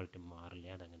ഈ ഇനീക്വാളിറ്റി മാറില്ല,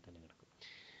 അതങ്ങനെ തന്നെ കിടക്കും.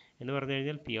 എന്ന് പറഞ്ഞു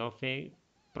കഴിഞ്ഞാൽ P of A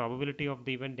probability of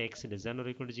the event X less an or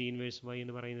equal to G inverse Y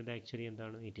എന്ന് പറയുന്നത് ആക്ച്വലി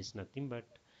എന്താണ്? It is nothing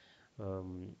but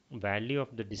value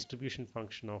of the distribution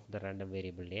function of the random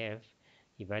variable f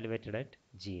evaluated at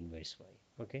g inverse y.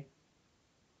 Okay,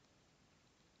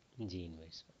 g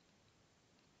inverse y,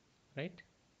 right?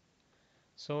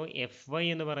 So fy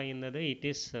എന്ന് പറയുന്നത് it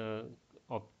is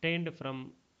obtained from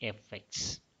fx.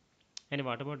 And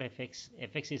what about fx?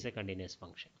 Fx is a continuous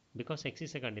function because x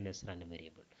is a continuous random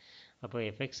variable. അപ്പോൾ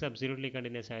fx absolutely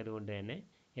continuous ആയതുകൊണ്ട് തന്നെ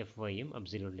fyയും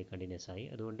absolutely continuous ആയി.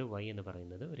 അതുകൊണ്ട് y എന്ന്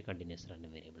പറയുന്നത് ഒരു continuous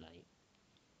random variable ആയി.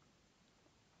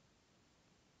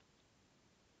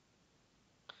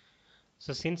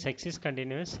 So since x is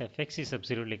continuous, fx is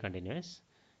absolutely continuous,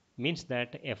 means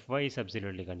that fy is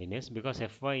absolutely continuous because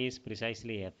fy is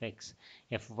precisely fx.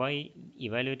 Fy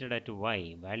evaluated at y,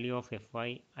 value of fy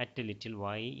at little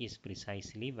y is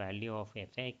precisely value of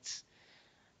fx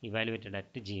evaluated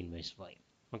at g inverse y.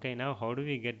 Okay, now how do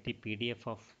we get the PDF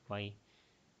of y?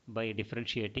 By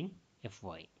differentiating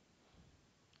fy.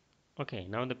 Okay,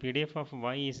 now the PDF of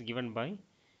y is given by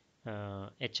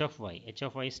h of y. H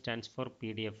of y stands for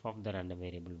PDF of the random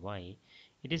variable y.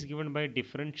 It is given by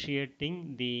differentiating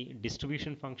the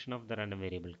distribution function of the random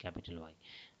variable capital Y.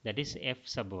 That is f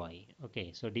sub y. Okay,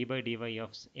 so d by dy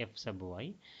of f sub y.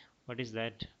 What is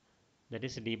that? That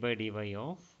is d by dy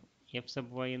of f sub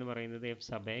y എന്ന് പറയുന്നത് f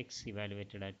sub x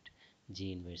evaluated at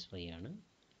g inverse y ആണ്.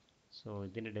 So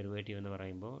ഇതിൻ്റെ derivative എന്ന്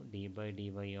പറയുമ്പോൾ d by dy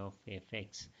of fx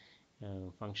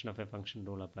function of A function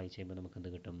rule apply ചെയ്യുമ്പോൾ നമുക്ക് എന്ത്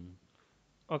കിട്ടും?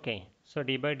 Okay, so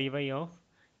D by D Y of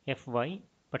F Y,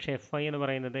 പക്ഷേ എഫ് വൈ എന്ന്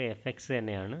പറയുന്നത് എഫ് എക്സ്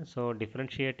തന്നെയാണ്. So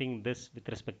differentiating this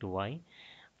with respect to Y,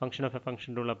 function of A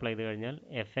function rule apply ചെയ്ത് കഴിഞ്ഞാൽ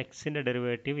എഫ് എക്സിൻ്റെ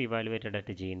derivative evaluated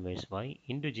at G inverse Y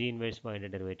into G inverse വൈയുടെ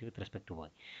derivative with respect to Y.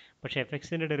 പക്ഷേ F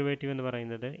എക്സിൻ്റെ derivative എന്ന്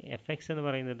പറയുന്നത് F X എന്ന്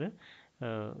പറയുന്നത്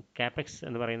ക്യാപെക്സ്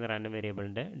എന്ന് പറയുന്ന റാൻഡം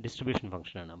വേരിയബിളിൻ്റെ ഡിസ്ട്രിബ്യൂഷൻ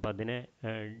ഫംഗ്ഷനാണ്. അപ്പോൾ അതിനെ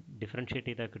ഡിഫറൻഷിയേറ്റ്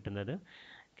ചെയ്താൽ കിട്ടുന്നത്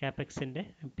ക്യാപെക്സിൻ്റെ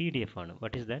പി ഡി എഫ് ആണ്.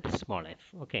 What is that? Small F.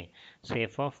 Okay, so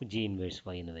F of G inverse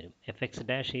Y എന്ന് വരും. F X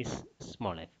dash is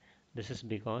small F. This is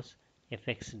because F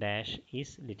X dash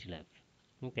is little F.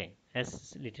 Okay, as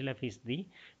little f is the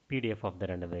PDF of the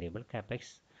random variable capex,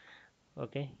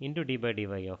 okay, into d by dy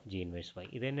of g inverse y.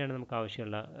 ഇത് തന്നെയാണ് നമുക്ക്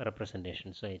ആവശ്യമുള്ള representation.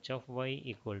 So h of y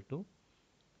equal to,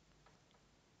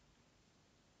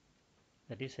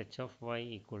 that is h of y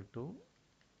equal to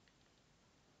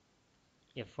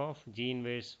f of g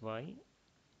inverse y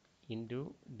into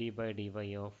d by dy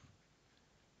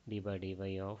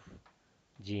of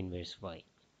g inverse y.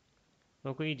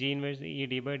 നോക്കൂ, ഈ G inverse, ഈ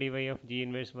D by D Y of G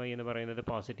inverse Y എന്ന് പറയുന്നത്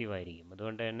positive ആയിരിക്കും.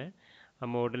 അതുകൊണ്ട് തന്നെ ആ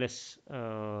modulus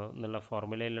എന്നുള്ള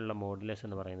ഫോർമുലയിലുള്ള മോഡുലസ്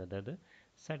എന്ന് പറയുന്നത് അത്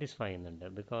സാറ്റിസ്ഫൈ ചെയ്യുന്നുണ്ട്.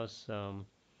 Because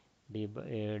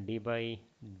D by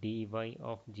D Y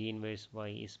of G inverse Y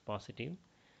is positive.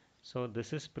 So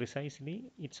this is precisely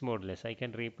it's modulus. I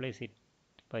can replace it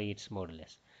by its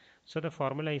modulus. So the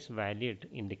formula is valid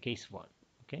in the case 1.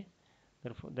 Okay,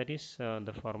 therefore that is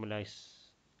the formula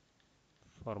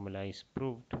is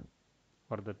proved,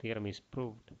 or the theorem is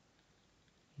proved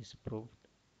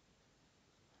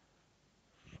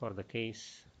for the case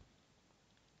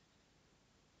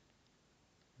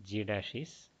g dash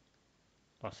is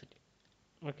positive.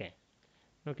 Okay,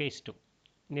 now case 2.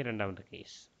 ഇനി രണ്ടാമത്തെ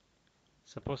case.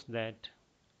 suppose that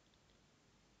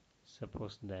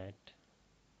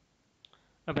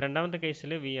അപ്പോൾ രണ്ടാമത്തെ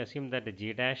കേസിൽ V assume that G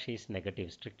dash is negative,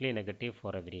 strictly negative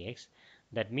for every X.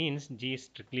 That means G is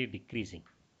strictly decreasing.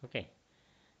 Okay,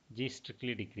 G is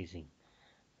strictly decreasing.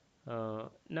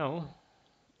 Now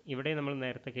ഇവിടെ നമ്മൾ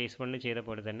നേരത്തെ case 1 ചെയ്ത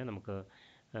പോലെ തന്നെ നമുക്ക്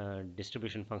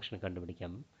ഡിസ്ട്രിബ്യൂഷൻ ഫംഗ്ഷൻ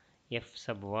കണ്ടുപിടിക്കാം. F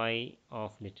sub Y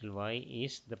of little Y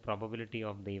is the probability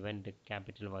of the event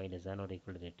capital Y less than or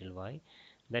equal to little Y.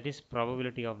 That is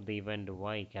probability of the event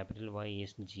Y capital Y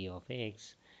is G of X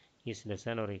is less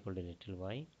than or equal to little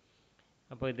Y.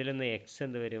 അപ്പോൾ ഇതിൽ നിന്ന് X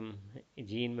എന്ത് വരും?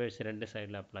 G inverse രണ്ട്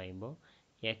സൈഡിൽ apply ചെയ്യുമ്പോൾ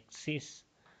x is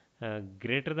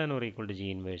greater than or equal to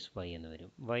g inverse y എന്ന്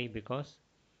വരും. Why? Because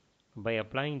by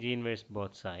applying g inverse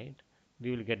both side we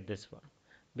will get this one,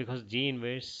 because g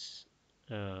inverse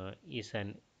is an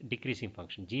decreasing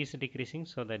function. G is decreasing,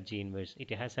 so that g inverse,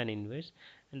 it has an inverse,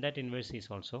 and that inverse is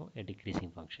also a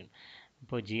decreasing function.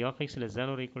 ഇപ്പോൾ g of x less than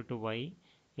or equal to y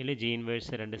ഇതിൽ G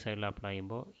inverse രണ്ട് സൈഡിൽ apply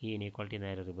ചെയ്യുമ്പോൾ ഈ inequality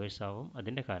നേരെ reverse ആവും.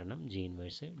 അതിൻ്റെ കാരണം ജി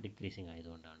ഇൻവേഴ്സ് ഡിക്രീസിങ്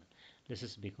ആയതുകൊണ്ടാണ്. This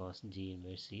is because G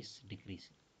inverse is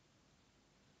decreasing.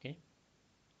 Okay,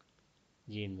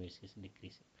 G inverse is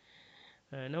decreasing.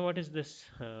 No what is this?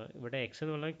 ഇവിടെ എക്സ്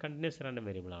എന്ന് പറഞ്ഞാൽ കണ്ടിന്യൂസ് റാൻഡം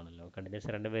വേരിയബിൾ ആണല്ലോ. കണ്ടിന്യൂസ്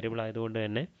റാൻഡം വേരിയബിൾ ആയതുകൊണ്ട്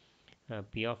തന്നെ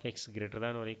P of X greater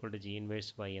than or equal to G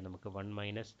inverse Y നമുക്ക് 1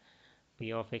 minus P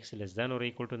of X less than or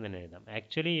equal to തന്നെ എഴുതാം.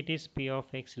 Actually it is P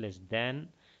of X less than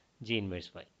G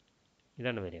inverse Y.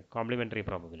 ഇതാണ് വരിക complimentary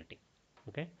probability.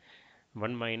 Okay,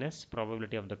 1 minus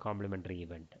probability of the complimentary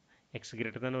event. X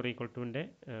greater than or equal ടുവിൻ്റെ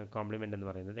compliment എന്ന്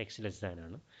പറയുന്നത് X less than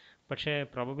ആണ്. പക്ഷേ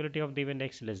probability of the event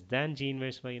X less than G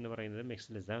inverse Y എന്ന് പറയുന്നതും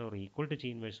X less than or equal to G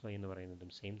inverse Y എന്ന്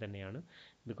പറയുന്നതും same തന്നെയാണ്,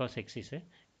 because X is A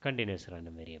continuous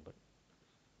random variable.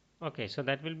 Okay, so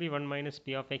that will be 1 minus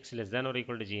P of X less than or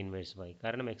equal to G inverse Y.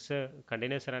 കാരണം X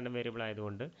continuous random variable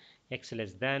ആയതുകൊണ്ട് X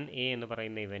less than A എന്ന്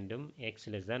പറയുന്ന ഇവൻറ്റും X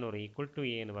less than or equal to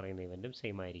A എന്ന് പറയുന്ന ഇവൻറ്റും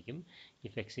same ആയിരിക്കും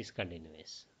if X is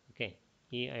continuous. Okay,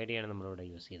 ഈ idea ആണ് നമ്മളിവിടെ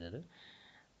യൂസ് ചെയ്തത്.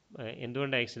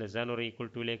 എന്തുകൊണ്ടാണ് X less than or equal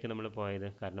ടുവിലേക്ക് നമ്മൾ പോയത്?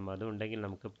 കാരണം അതുണ്ടെങ്കിൽ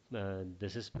നമുക്ക്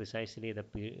this is precisely the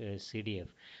C D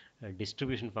F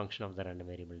distribution function of the random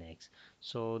variable x.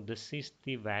 So this is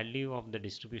the value of the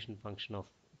distribution function of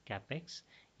cap x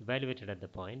evaluated at the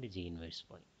point g inverse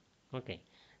y. Okay,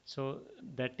 so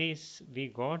that is we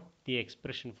got the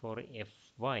expression for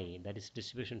fy, that is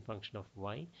distribution function of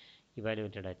y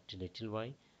evaluated at little y,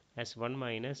 as 1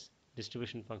 minus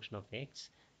distribution function of x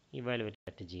evaluated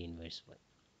at g inverse y.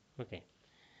 Okay,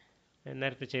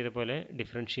 നേരത്തെ ചെയ്ത പോലെ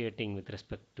differentiating with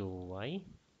respect to Y,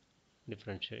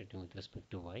 differentiating with respect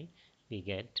to y, we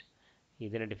get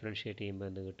ഇതിനെ differentiate ചെയ്യുമ്പോൾ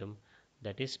എന്ത് കിട്ടും?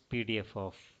 That is P D F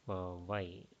of Y.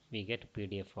 We get P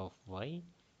D F of Y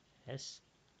as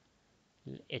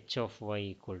H of Y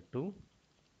equal to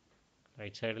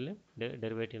right സൈഡിൽ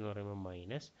derivative എന്ന് പറയുമ്പോൾ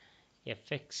minus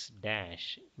F X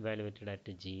dash evaluated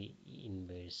at G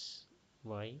inverse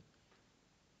Y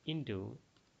into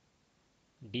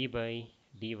D by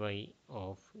D Y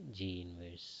of G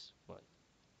inverse Y.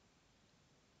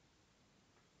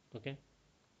 Okay,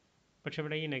 പക്ഷെ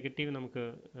ഇവിടെ ഈ negative നമുക്ക്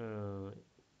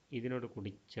ഇതിനോട്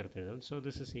കൂടി ചേർത്ത് എഴുതാം. So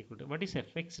this is equal to what is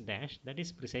F X dash? That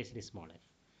is precisely small F.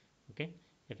 Okay,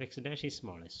 F X dash is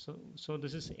small F. So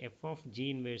this is F of G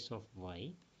inverse of Y,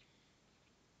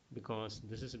 because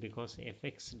this is because F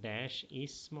X dash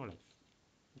is small F.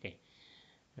 Okay,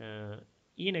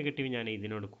 ഈ negative ഞാൻ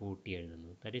ഇതിനോട് കൂട്ടി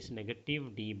എഴുതുന്നു. That is negative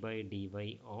D by D Y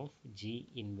of G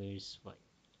inverse Y.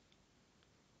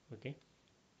 Okay,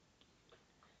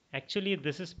 actually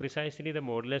this is precisely the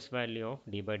modulus value of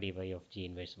D by D Y of G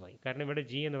inverse Y. കാരണം ഇവിടെ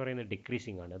G എന്ന് പറയുന്നത്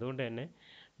decreasing ആണ്. അതുകൊണ്ട് തന്നെ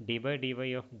D by D Y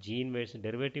of G inverse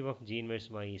derivative of G inverse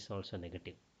Y is also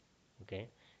negative. Okay,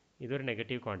 ഇതൊരു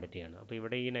negative ക്വാണ്ടിറ്റിയാണ്. അപ്പോൾ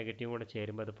ഇവിടെ ഈ നെഗറ്റീവ് കൂടെ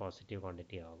ചേരുമ്പോൾ അത് പോസിറ്റീവ്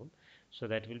ക്വാണ്ടിറ്റി ആകും. So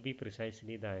that will be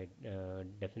precisely the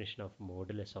definition of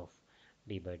modulus of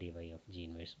D by D Y of G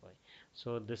inverse Y. So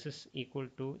this is equal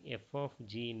to F of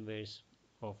G inverse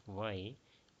of Y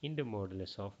into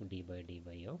modulus of D by D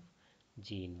Y of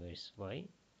g inverse y.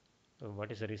 What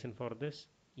is the reason for this?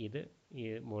 ഇത് ഈ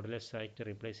modulus ആയിട്ട്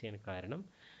replace ചെയ്യാൻ കാരണം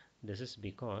this is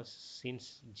because since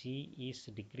g is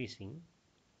decreasing,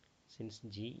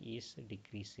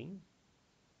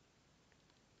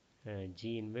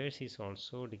 g inverse is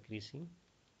also decreasing,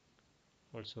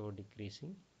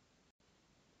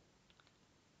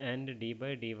 and d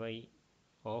by dy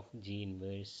of g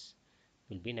inverse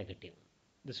will be negative.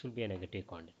 This will be a negative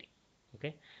quantity. Okay,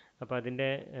 അപ്പോൾ അതിൻ്റെ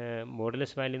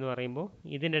modulus value എന്ന് പറയുമ്പോൾ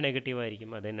ഇതിൻ്റെ negative ആയിരിക്കും.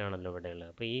 അത് തന്നെയാണല്ലോ ഇവിടെ ഉള്ളത്.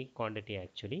 അപ്പോൾ ഈ quantity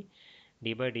actually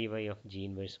D by D Y of G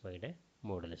inverse വൈയുടെ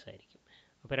മോഡുലസ് ആയിരിക്കും.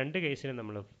 അപ്പോൾ രണ്ട് കേസിലും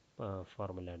നമ്മൾ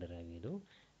ഫോർമുല ഡിറൈവ് ചെയ്തു.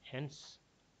 Hence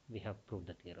we have proved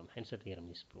the theorem. Hence the theorem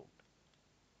is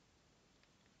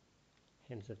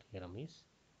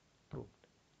proved.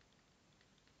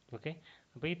 Okay,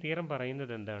 അപ്പോൾ ഈ തിയറം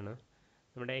പറയുന്നത് എന്താണ്?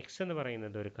 നമ്മുടെ എക്സ് എന്ന്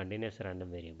പറയുന്നത് ഒരു കണ്ടിന്യൂസ്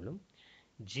റാൻഡം വേരിയബിളും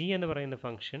ജി എന്ന് പറയുന്ന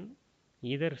function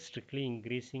either strictly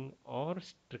increasing or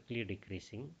strictly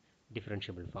decreasing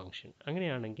differentiable function.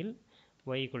 അങ്ങനെയാണെങ്കിൽ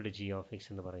y equal to G of X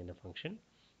എന്ന് പറയുന്ന ഫംഗ്ഷൻ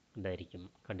എന്തായിരിക്കും?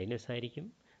 കണ്ടിന്യൂസ് ആയിരിക്കും.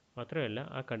 മാത്രമല്ല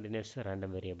ആ continuous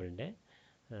random വേരിയബിളിൻ്റെ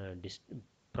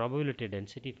probability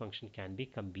density function can be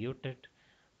computed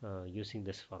using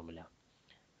this formula,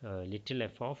 little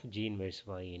f of g inverse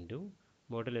y into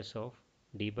modulus of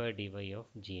d by dy of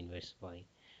g inverse y,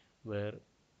 where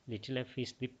little f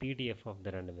is the PDF of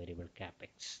the random variable cap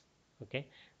x. Okay.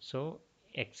 So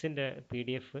എക്സിൻ്റെ P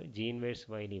D F G inverse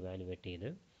വൈയിൽ evaluate ചെയ്ത്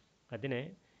അതിനെ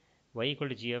y equal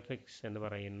to G of X എന്ന്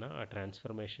പറയുന്ന ആ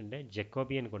ട്രാൻസ്ഫർമേഷൻ്റെ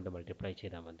Jacobian കൊണ്ട് multiply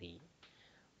ചെയ്താൽ മതി.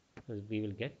 We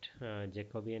will get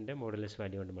ജക്കോബിയൻ്റെ modulus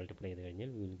value കൊണ്ട് മൾട്ടിപ്ലൈ ചെയ്ത്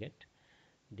കഴിഞ്ഞാൽ we will get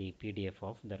the P D F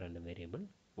of the random variable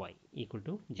y equal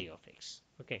to G of X.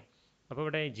 Okay. അപ്പോൾ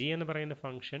ഇവിടെ ജി എന്ന് പറയുന്ന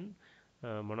ഫംഗ്ഷൻ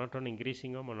മൊണോട്ടോൺ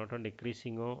ഇൻക്രീസിങ്ങോ മൊണോട്ടോൺ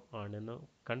ഡിക്രീസിങ്ങോ ആണെന്ന്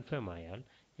കൺഫേം ആയാൽ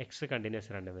എക്സ്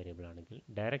കണ്ടിന്യൂസ് റാൻഡം വേരിയബിൾ ആണെങ്കിൽ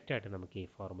ഡയറക്റ്റായിട്ട് നമുക്ക് ഈ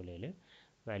ഫോർമുലയിൽ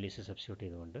വാല്യൂസ് സബ്സ്റ്റിറ്റ്യൂട്ട്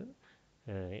ചെയ്തുകൊണ്ട്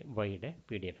വൈയുടെ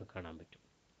പി ഡി എഫ് കാണാൻ പറ്റും.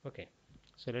 Okay,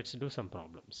 so let's do some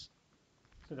problems.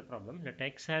 So the problem, let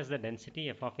x has the density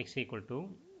f of x equal to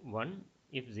 1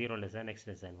 if 0 less than x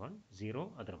less than 1, 0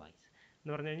 otherwise.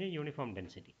 എന്ന് പറഞ്ഞു കഴിഞ്ഞാൽ uniform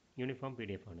density, uniform P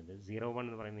D F ആണിത്. 0 1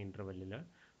 എന്ന് പറയുന്ന ഇൻ്റർവെല്ലിൽ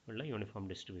ഉള്ള uniform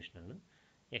ഡിസ്ട്രിബ്യൂഷനാണ്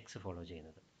X follow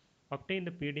ചെയ്യുന്നത്. Obtain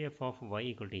the P D F of y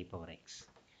equal to E power X.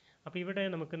 അപ്പോൾ ഇവിടെ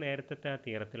നമുക്ക് നേരത്തെ ആ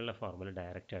തിയറത്തിലുള്ള ഫോർമുല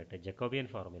ഡയറക്റ്റായിട്ട് ജക്കോബിയൻ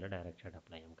ഫോർമുല ഡയറക്റ്റായിട്ട്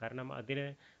അപ്ലൈ ചെയ്യാം. കാരണം അതിൽ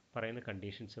പറയുന്ന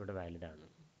കണ്ടീഷൻസ് ഇവിടെ വാലിഡ് ആണ്.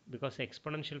 ബിക്കോസ്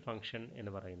എക്സ്പൊണൻഷ്യൽ ഫംഗ്ഷൻ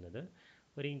എന്ന് പറയുന്നത്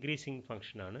ഒരു ഇൻക്രീസിങ്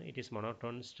ഫംഗ്ഷനാണ്. It is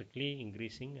monotone, strictly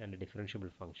increasing and differentiable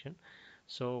function.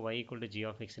 So y equal to G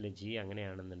of എക്സിലെ G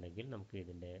അങ്ങനെയാണെന്നുണ്ടെങ്കിൽ നമുക്ക്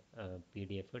ഇതിൻ്റെ പി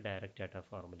ഡി എഫ് ഡയറക്റ്റായിട്ട് ആ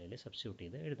ഫോർമുലയിൽ സബ്സ്റ്റിറ്റ്യൂട്ട്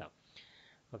ചെയ്ത് എഴുതാം.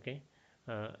 ഓക്കെ.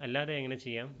 അല്ലാതെ എങ്ങനെ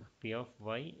ചെയ്യാം? P of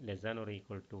Y less than or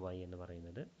equal to Y എന്ന്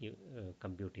പറയുന്നത്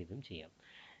കമ്പ്യൂട്ട് ചെയ്തും ചെയ്യാം.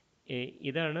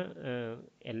 ഇതാണ്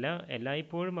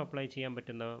എല്ലായ്പ്പോഴും അപ്ലൈ ചെയ്യാൻ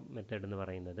പറ്റുന്ന മെത്തേഡ് എന്ന്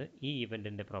പറയുന്നത്. ഈ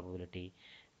ഇവൻറ്റിൻ്റെ പ്രോബബിലിറ്റി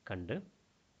കണ്ട്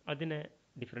അതിനെ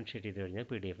ഡിഫറൻഷ്യേറ്റ് ചെയ്ത് കഴിഞ്ഞാൽ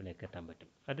പി ഡി എഫിലേക്ക് എത്താൻ പറ്റും.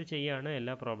 അത് ചെയ്യുകയാണ്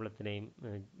എല്ലാ പ്രോബ്ലത്തിനെയും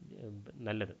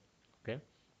നല്ലത്. ഓക്കെ,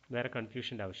 വേറെ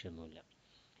കൺഫ്യൂഷൻ്റെ ആവശ്യമൊന്നുമില്ല.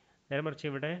 നേരെ മറിച്ച്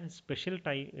ഇവിടെ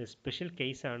സ്പെഷ്യൽ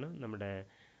കേസാണ് നമ്മുടെ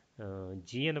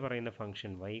ജി എന്ന് പറയുന്ന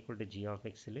function y equal to G of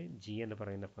എക്സിൽ ജി എന്ന്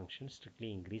പറയുന്ന ഫംഗ്ഷൻ സ്ട്രിക്ട്ലി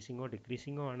ഇൻക്രീസിങ്ങോ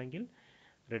ഡിക്രീസിങ്ങോ ആണെങ്കിൽ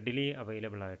റെഡിലി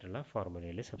അവൈലബിൾ ആയിട്ടുള്ള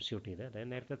ഫോർമുലയിൽ സബ്സ്റ്റിറ്റ്യൂട്ട് ചെയ്ത്, അതായത്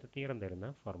നേരത്തെ തിയറം തരുന്ന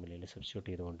ഫോർമുലയിൽ സബ്സ്റ്റിറ്റ്യൂട്ട്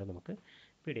ചെയ്തുകൊണ്ട് നമുക്ക്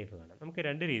പി ഡി എഫ് കാണാം. നമുക്ക്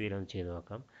രണ്ട് രീതിയിലൊന്ന് ചെയ്ത്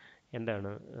നോക്കാം. എന്താണ്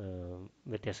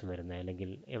വ്യത്യാസം വരുന്നത്, അല്ലെങ്കിൽ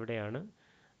എവിടെയാണ്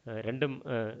രണ്ടും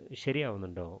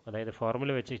ശരിയാവുന്നുണ്ടോ, അതായത്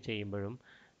ഫോർമുല വെച്ച് ചെയ്യുമ്പോഴും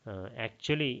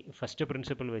ആക്ച്വലി ഫസ്റ്റ്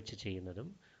പ്രിൻസിപ്പിൾ വെച്ച് ചെയ്യുന്നതും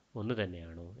ഒന്ന്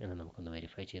തന്നെയാണോ എന്ന് നമുക്കൊന്ന്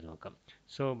വെരിഫൈ ചെയ്ത് നോക്കാം.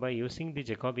 So by using the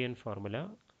Jacobian formula,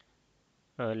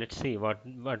 let's see what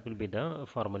will be the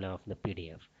formula of the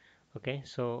PDF. Okay,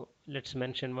 so let's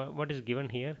mention what is given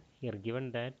here. Here given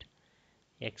that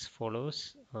x follows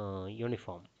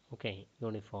uniform, okay,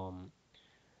 uniform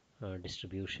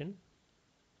distribution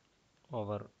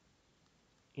over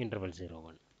interval 0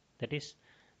 1. That is,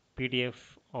 PDF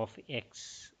of x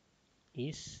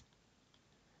is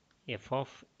f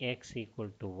of x equal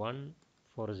to 1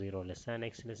 for 0 less than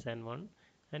x less than 1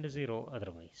 and 0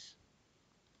 otherwise.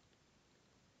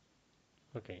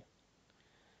 Okay,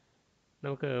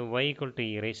 നമുക്ക് y equal to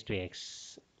e raised to x,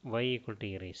 y equal to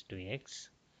e raised to x,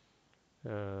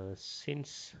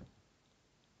 since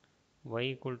y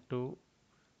equal to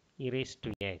e raised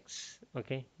to x,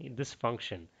 okay, this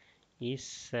function is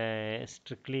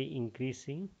strictly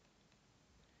increasing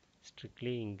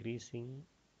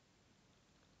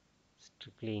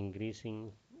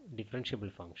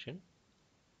differentiable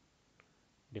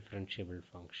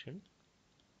function,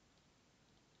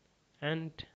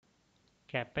 and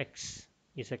cap x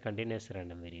is a continuous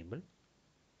random variable,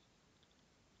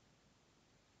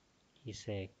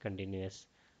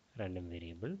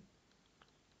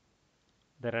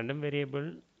 The random variable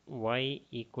y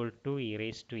equal to e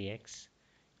raised to x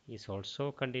is also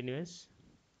a continuous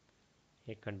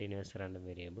random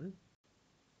variable,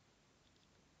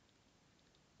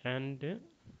 and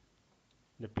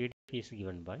the PDF is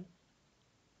given by,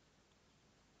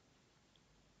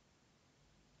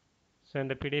 so and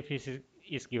the PDF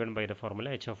is given by the formula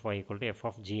h of y equal to f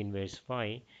of g inverse y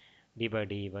d by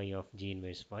dy of g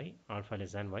inverse y alpha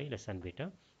less than y less than beta.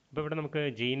 അപ്പോൾ ഇവിടെ നമുക്ക്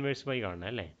g inverse y കാണണം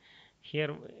അല്ലേ?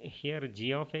 Here g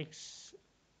of x,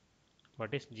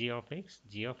 what is g of x?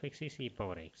 G of x is e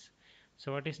power x. So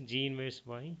what is g inverse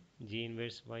y? G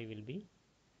inverse y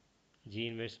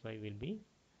will be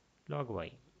log y.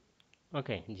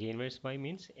 Okay, g inverse y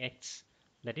means x,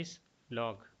 that is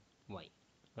log y,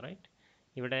 right?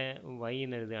 ഇവിടെ y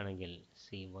എന്ന് എഴുതുകയാണെങ്കിൽ,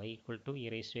 see y equal to e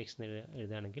raised to x എന്ന്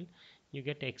എഴുതുകയാണെങ്കിൽ you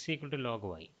get x equal to log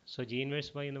y. So g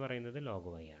inverse y എന്ന് പറയുന്നത് log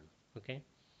y ആണ്. Okay,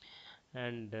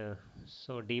 and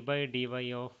so d by dy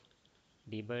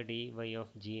of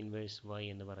g inverse y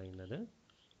എന്ന് പറയുന്നത്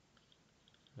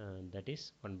that is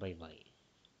 1 by y.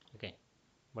 Okay,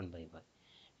 1 by y.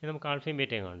 ഇനി നമുക്ക് ആൽഫയും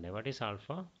ബീറ്റയും കാണണ്ടേ? What is alpha?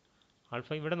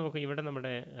 ഇവിടെ നോക്കുക, ഇവിടെ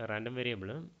നമ്മുടെ റാൻഡം വേരിയബിൾ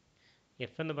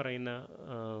എഫ് എന്ന് പറയുന്ന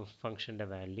ഫംഗ്ഷൻ്റെ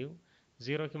വാല്യൂ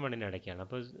 0ക്കും 1നും ഇടയ്ക്കാണ്.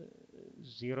 അപ്പോൾ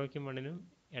 0ക്കും 1നും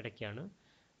ഇടയ്ക്കാണ്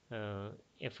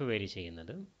എഫ് വേരി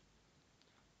ചെയ്യുന്നത്.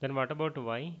 Then what about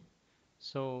y?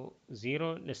 So 0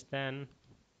 less than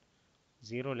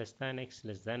 0 less than x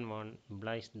less than 1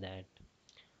 implies that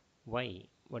y,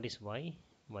 what is y?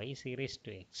 Y is e raised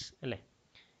to x.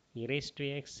 E raised to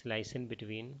x lies in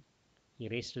between e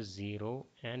raised to 0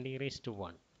 and e raised to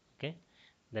 1. Okay,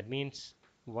 that means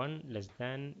 1 less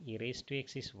than e raised to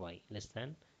x is y less than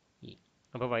e.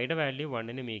 അപ്പോൾ വൈയുടെ value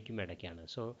വണ്ണിനും ഇക്കും ഇടയ്ക്കാണ്.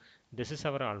 So this is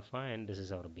our alpha and this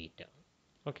is our beta.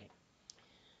 Okay,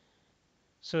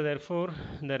 so therefore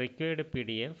the required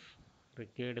PDF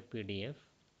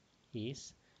is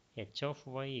h of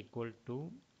y equal to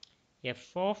f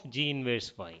of g inverse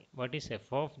y. What is f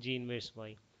of g inverse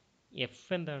y? F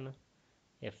എന്താണ്?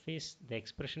 F is the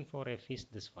expression for f is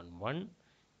this one 1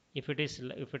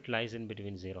 if it lies in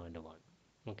between 0 and 1.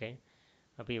 Okay,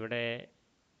 അപ്പോൾ ഇവിടെ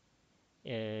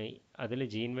അതിൽ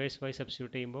g inverse y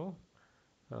substitute ചെയ്യുമ്പോൾ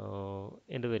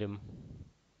എന്ത് വരും?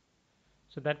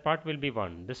 So that part will be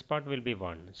 1, this part will be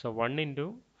 1, so 1 into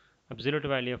absolute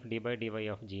value of d by dy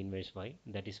of g inverse y,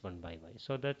 that is 1 by y.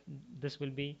 So that this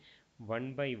will be 1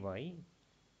 by y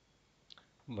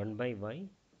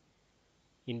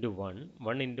into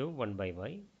 1 into 1 by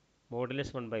y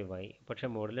modulus 1 by y. പക്ഷേ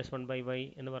modulus 1 by y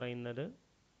എന്ന് പറയുന്നത്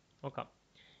നോക്കാം,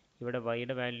 ഇവിടെ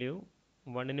വൈയുടെ value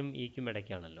വണ്ണിനും ഇക്കും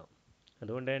ഇടയ്ക്കാണല്ലോ,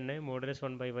 അതുകൊണ്ട് തന്നെ modulus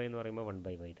 1 by Y എന്ന് പറയുമ്പോൾ 1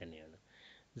 ബൈ വൈ തന്നെയാണ്.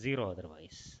 Zero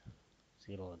otherwise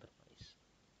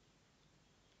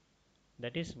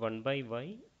that is 1 by y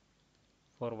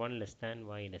for 1 less than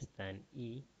y less than e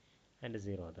and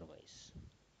 0 otherwise.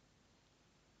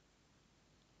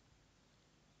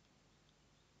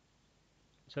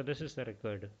 So this is the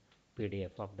required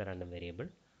PDF of the random variable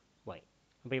y.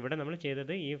 അപ്പോൾ ഇവിടെ നമ്മൾ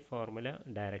ചെയ്തത് ഈ formula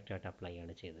direct ആയിട്ട് apply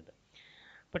ആണ് ചെയ്തത്.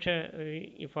 പക്ഷേ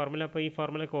ഈ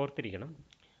ഫോർമുല ഓർത്തിരിക്കണം.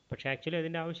 പക്ഷേ ആക്ച്വലി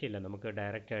അതിൻ്റെ ആവശ്യമില്ല, നമുക്ക്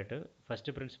ഡയറക്റ്റ് ആയിട്ട്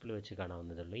ഫസ്റ്റ് പ്രിൻസിപ്പിൾ വെച്ച്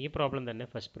കാണാവുന്നതേ ഉള്ളൂ. ഈ പ്രോബ്ലം തന്നെ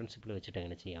ഫസ്റ്റ് പ്രിൻസിപ്പിൾ വെച്ചിട്ട്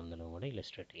എങ്ങനെ ചെയ്യാവുന്നതും കൂടെ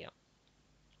ഇല്ലസ്ട്രേറ്റ് ചെയ്യാം.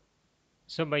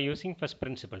 So by using first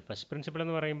principle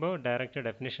എന്ന് പറയുമ്പോൾ ഡയറക്റ്റ്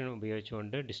ഡെഫിനിഷൻ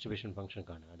ഉപയോഗിച്ചുകൊണ്ട് ഡിസ്ട്രിബ്യൂഷൻ ഫംഗ്ഷൻ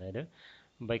കാണുക. അതായത്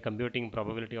by computing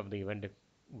probability of the event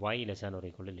y less than or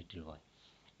equal to little y.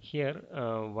 Here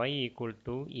y equal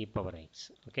to e power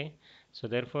x. Okay, so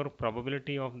therefore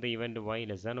probability of the event y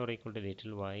less than or equal to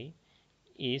little y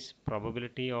is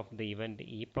probability of the event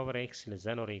e power x less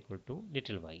than or equal to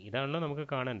little y. ഇതാണല്ലോ നമുക്ക്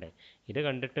കാണണ്ടേ. ഇത്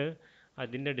കണ്ടിട്ട്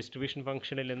അതിൻ്റെ distribution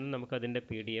ഫംഗ്ഷനിൽ നിന്ന് നമുക്ക് അതിൻ്റെ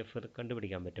PDF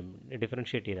കണ്ടുപിടിക്കാൻ പറ്റും,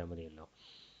 ഡിഫറൻഷ്യേറ്റ് ചെയ്താൽ മതിയല്ലോ.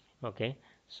 ഓക്കെ,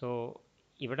 സോ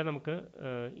ഇവിടെ നമുക്ക്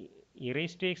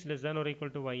erase to X less than or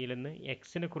equal to വൈയിൽ നിന്ന്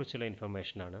എക്സിനെ കുറിച്ചുള്ള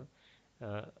ഇൻഫർമേഷനാണ്,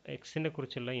 എക്സിനെ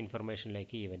കുറിച്ചുള്ള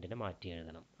ഇൻഫർമേഷനിലേക്ക് ഇവൻറ്റിനെ മാറ്റി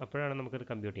എഴുതണം. അപ്പോഴാണ് നമുക്കത്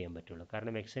കമ്പ്യൂട്ട് ചെയ്യാൻ പറ്റുള്ളൂ,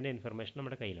 കാരണം എക്സിൻ്റെ ഇൻഫർമേഷൻ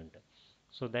നമ്മുടെ കയ്യിലുണ്ട്.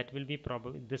 So that will be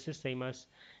this is same as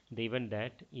the ഇവൻ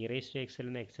ദാറ്റ് ഇറേസ് ടു എക്സിൽ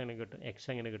നിന്ന് എക്സ്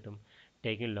എങ്ങനെ കിട്ടും?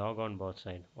 Taking log on both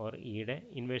side or ഇയുടെ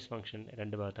ഇൻവേഴ്സ് ഫംഗ്ഷൻ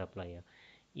രണ്ട് ഭാഗത്ത് അപ്ലൈ ചെയ്യുക.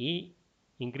 ഈ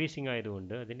ഇൻക്രീസിങ്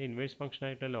ആയതുകൊണ്ട് അതിൻ്റെ ഇൻവേഴ്സ് ഫംഗ്ഷൻ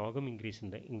ആയിട്ടുള്ള ലോഗും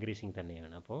ഇൻക്രീസിങ്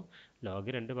തന്നെയാണ്. അപ്പോൾ ലോഗ്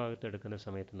രണ്ട് ഭാഗത്ത് എടുക്കുന്ന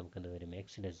സമയത്ത് നമുക്ക് എന്ത് വരും?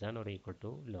 X less than or equal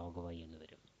to log Y എന്ന്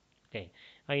വരും. ഓക്കെ,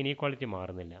 ആ ഇനീക്വാളിറ്റി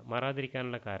മാറുന്നില്ല.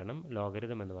 മാറാതിരിക്കാനുള്ള കാരണം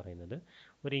ലോഗരിതം എന്ന് പറയുന്നത്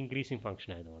ഒരു ഇൻക്രീസിങ്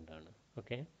ഫംഗ്ഷൻ ആയതുകൊണ്ടാണ്.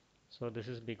 Okay, so this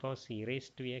is because E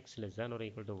raise to X less than or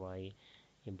equal to Y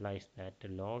implies that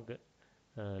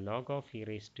log of e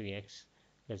raised to x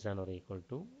less than or equal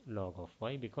to log of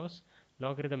y, because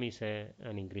logarithm is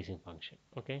an increasing function.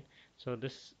 Okay, so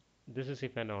this is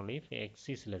if and only if x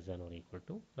is less than or equal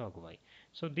to log y.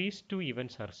 So these two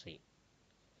events are same.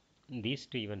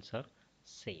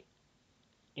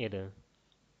 ഏത്?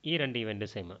 ഈ രണ്ട് event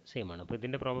same ആണ്. അപ്പോൾ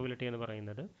ഇതിൻ്റെ probability എന്ന്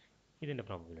പറയുന്നത് ഇതിൻ്റെ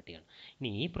പ്രോബബിലിറ്റിയാണ്. ഇനി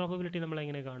ഈ പ്രോബബിലിറ്റി നമ്മൾ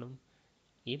എങ്ങനെ കാണും?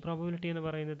 ഈ പ്രോബബിലിറ്റി എന്ന്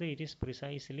പറയുന്നത് it is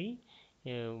precisely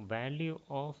value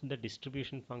of the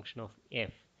distribution function of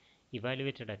F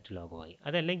evaluated at log Y.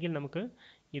 അതല്ലെങ്കിൽ നമുക്ക്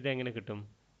ഇതെങ്ങനെ കിട്ടും?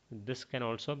 This can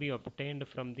also be obtained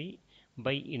from the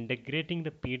by integrating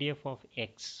the PDF of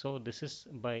x. So this is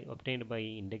by obtained by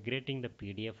integrating the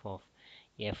PDF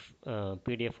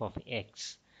of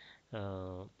x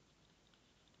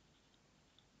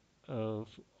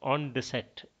on the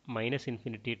set minus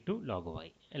infinity to log y,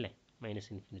 അല്ലേ? minus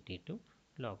infinity to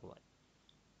log y.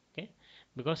 Okay,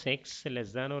 because x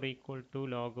less than or equal to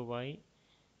log y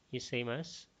is same as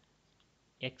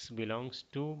x belongs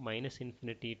to minus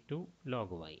infinity to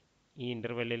log y. ഈ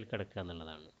ഇൻ്റർവെല്ലിൽ കിടക്കുക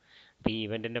എന്നുള്ളതാണ്. അപ്പോൾ ഈ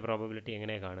ഇവൻറ്റിൻ്റെ probability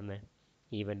എങ്ങനെയാണ് കാണുന്നത്?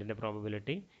 ഈ ഇവൻറ്റിൻ്റെ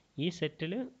probability ഈ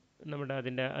സെറ്റിൽ നമ്മുടെ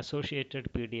അതിൻ്റെ അസോസിയേറ്റഡ്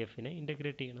PDF-നെ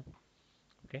ഇൻ്റഗ്രേറ്റ് ചെയ്യണം.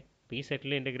 ഓക്കെ, അപ്പോൾ ഈ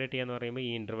സെറ്റിൽ ഇൻ്റഗ്രേറ്റ് ചെയ്യുക എന്ന് പറയുമ്പോൾ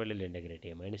ഈ ഇൻ്റർവെല്ലിൽ ഇൻ്റഗ്രേറ്റ്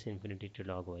ചെയ്യുക. Minus infinity to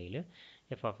log വൈയിൽ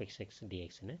F of X X D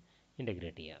എക്സിനെ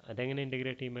integrate ചെയ്യുക. അതെങ്ങനെ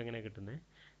ഇൻ്റഗ്രേറ്റ് ചെയ്യുമ്പോൾ എങ്ങനെ കിട്ടുന്നത്?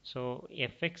 സോ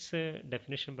എഫ് എക്സ്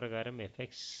ഡെഫിനിഷൻ പ്രകാരം എഫ്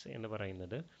എക്സ് എന്ന്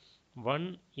പറയുന്നത് 1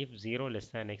 if 0 less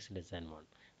than x less than 1,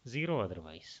 0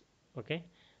 otherwise. Okay,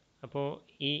 അപ്പോൾ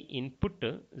ഈ ഇൻപുട്ട്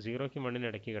 0ക്കും 1നും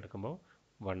ഇടയ്ക്ക് കിടക്കുമ്പോൾ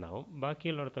 1 ആവും,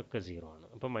 ബാക്കിയുള്ളിടത്തൊക്കെ 0 ആണ്.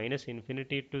 അപ്പോൾ മൈനസ്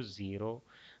ഇൻഫിനിറ്റി ടു 0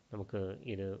 നമുക്ക്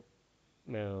ഇത്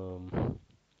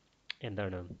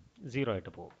എന്താണ് 0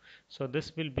 ആയിട്ട് പോകും. So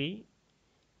this will be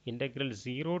integral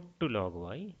 0 to log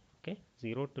y, okay,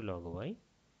 0 to log y,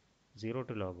 0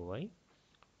 to log y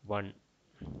 1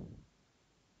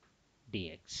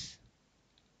 dx,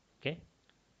 okay,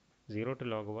 0 to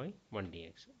log y 1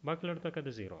 dx. ബാക്കിയുള്ളിടത്തൊക്കെ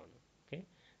അത് 0 ആണ്. Okay,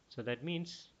 so that means,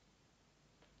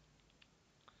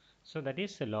 so that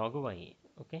is log y,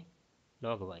 okay,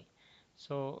 log y.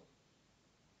 So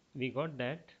we got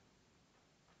that,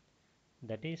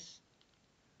 that is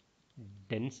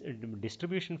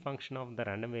distribution function of the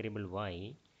random variable y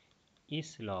is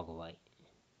log y.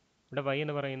 ഇവിടെ y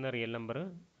എന്ന് പറയുന്ന real number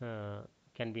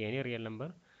can be any real number.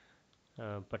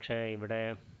 പക്ഷേ ഇവിടെ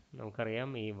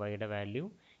നമുക്കറിയാം ഈ വൈയുടെ value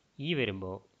E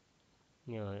വരുമ്പോൾ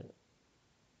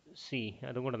C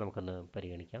അതും കൂടെ നമുക്കൊന്ന്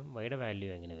പരിഗണിക്കാം. വൈയുടെ വാല്യൂ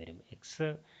എങ്ങനെ വരും? X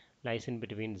lies in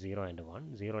between 0 and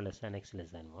 1, 0 less than X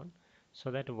less than 1. So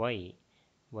that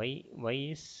y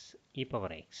is e power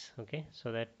x, okay, so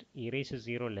that e raised to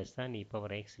 0 less than e power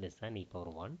x less than e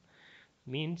power 1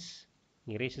 means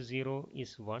e raised to 0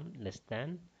 is 1 less than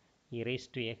e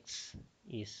raised to x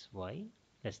is y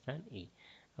less than e.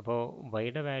 അപ്പോൾ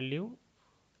വൈയുടെ value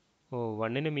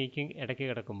വണ്ണിനും ഇക്കും ഇടയ്ക്ക്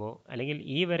കിടക്കുമ്പോൾ അല്ലെങ്കിൽ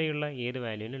ഈ വരെയുള്ള ഏത്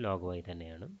വാല്യൂവിനും log Y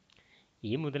തന്നെയാണ്.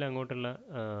 ഈ മുതൽ അങ്ങോട്ടുള്ള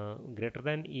ഗ്രേറ്റർ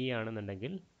ദാൻ ഇ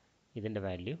ആണെന്നുണ്ടെങ്കിൽ ഇതിൻ്റെ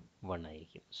വാല്യൂ 1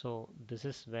 ആയിരിക്കും. So this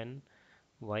is when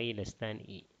y less than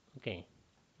e, okay,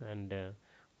 and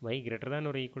y greater than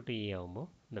or equal to e ആവുമ്പോൾ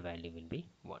the value will be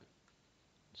 1.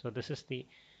 So this is the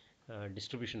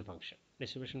distribution function.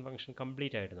 Distribution function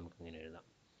complete ആയിട്ട് നമുക്ക് ഇങ്ങനെ എഴുതാം.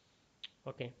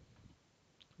 Okay,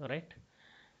 alright.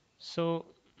 So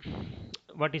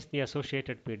what is the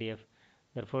associated PDF?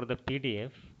 Therefore the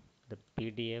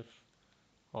PDF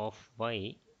of y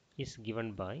is given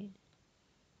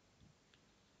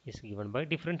by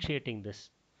differentiating this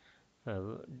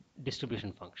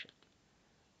distribution function.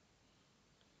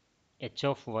 H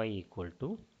of y equal to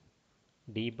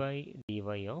d by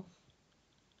dy of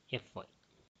fy,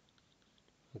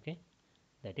 okay,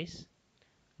 that is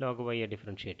log y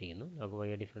differentiate ചെയ്യുന്നു. log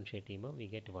y differentiate ചെയ്യുമ്പോൾ we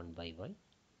get 1 by y,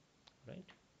 right,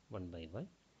 1 by y.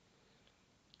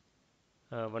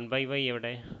 1 by y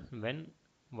എവിടെ? when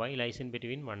y lies in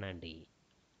between 1 and e,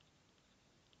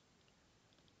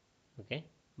 okay,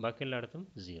 ബാക്കിയെല്ലായിടത്തും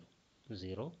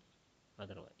 0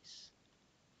 otherwise.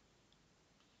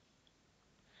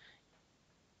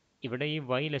 ഇവിടെ ഈ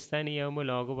y less than E ആകുമ്പോൾ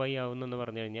log y ആവുന്നെന്ന്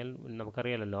പറഞ്ഞു കഴിഞ്ഞാൽ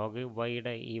നമുക്കറിയാലോ log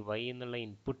വൈയുടെ ഈ y എന്നുള്ള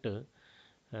ഇൻപുട്ട്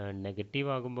നെഗറ്റീവ്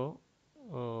ആകുമ്പോൾ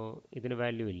ഇതിന്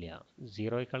വാല്യൂ ഇല്ല,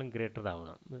 0യേക്കാളും ഗ്രേറ്റർ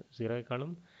ആവണം.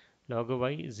 0യേക്കാളും ലോഗ്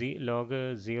വൈ ലോഗ്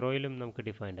 0യിലും നമുക്ക്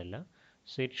ഡിഫൈൻഡ് അല്ല.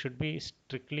 So it should be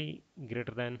strictly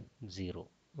greater than 0,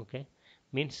 okay,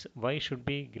 means y should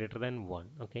be greater than 1,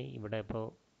 okay. ഇവിടെ ഇപ്പോൾ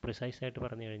പ്രിസൈസ് ആയിട്ട്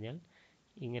പറഞ്ഞു കഴിഞ്ഞാൽ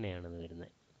ഇങ്ങനെയാണത്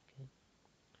വരുന്നത്. ഓക്കെ,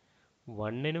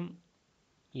 1നും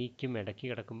ഇക്കും ഇടയ്ക്ക്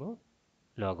കിടക്കുമ്പോൾ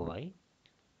ലോഗ് വൈ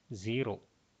 0,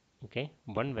 ഓക്കെ,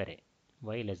 1 വരെ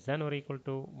y less than or equal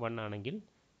to 1 ആണെങ്കിൽ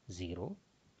 0,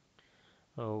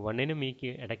 1നും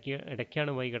ഇക്ക്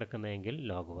ഇടയ്ക്കാണ് y കിടക്കുന്നതെങ്കിൽ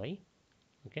log Y,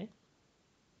 okay.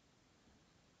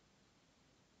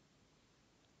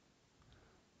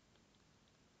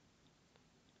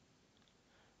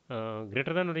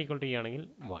 Greater than or equal to E ആണെങ്കിൽ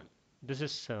 1. This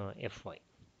is F Y,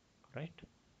 right.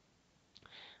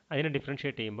 അതിനെ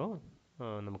ഡിഫറൻഷ്യേറ്റ് ചെയ്യുമ്പോൾ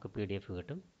നമുക്ക് പി ഡി എഫ്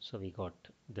കിട്ടും. So we got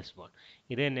this one.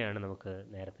 ഇത് തന്നെയാണ് നമുക്ക്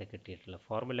നേരത്തെ കിട്ടിയിട്ടുള്ള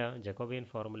ഫോർമുല, ജക്കോബിയൻ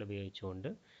ഫോർമുല ഉപയോഗിച്ചുകൊണ്ട്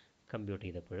കമ്പ്യൂട്ട്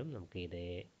ചെയ്തപ്പോഴും നമുക്ക് ഇതേ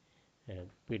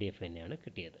പി ഡി എഫ് തന്നെയാണ്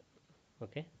കിട്ടിയത്.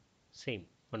 Okay, same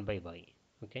 1 by y,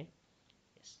 okay,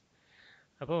 yes.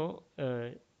 അപ്പോൾ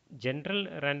ജനറൽ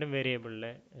റാൻഡം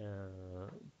വേരിയബിളിലെ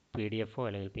പി ഡി എഫോ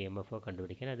അല്ലെങ്കിൽ പി എം എഫോ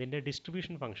കണ്ടുപിടിക്കാൻ അതിൻ്റെ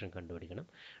ഡിസ്ട്രിബ്യൂഷൻ ഫംഗ്ഷൻ കണ്ടുപിടിക്കണം.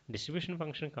 ഡിസ്ട്രിബ്യൂഷൻ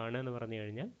ഫംഗ്ഷൻ കാണുക എന്ന് പറഞ്ഞു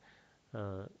കഴിഞ്ഞാൽ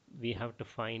we have to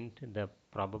find the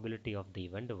probability of the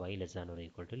event y less than or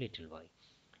equal to little y.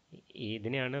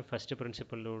 ഇതിനെയാണ് ഫസ്റ്റ്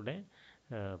പ്രിൻസിപ്പളിലൂടെ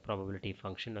പ്രോബബിലിറ്റി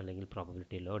ഫംഗ്ഷൻ അല്ലെങ്കിൽ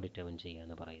പ്രോബബിലിറ്റി ലോ ഡിറ്റർമിൻ ചെയ്യുക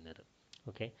എന്ന് പറയുന്നത്.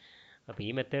 ഓക്കെ, അപ്പോൾ ഈ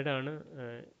മെത്തേഡാണ്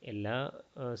എല്ലാ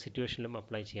സിറ്റുവേഷനിലും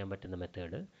അപ്ലൈ ചെയ്യാൻ പറ്റുന്ന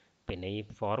മെത്തേഡ്. പിന്നെ ഈ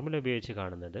ഫോർമുല ഉപയോഗിച്ച്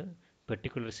കാണുന്നത്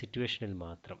പെർട്ടിക്കുലർ സിറ്റുവേഷനിൽ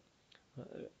മാത്രം.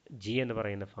 ജി എന്ന്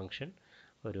പറയുന്ന ഫംഗ്ഷൻ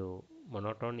ഒരു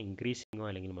മൊണോട്ടോൺ ഇൻക്രീസിങ്ങോ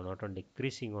അല്ലെങ്കിൽ മൊണോട്ടോൺ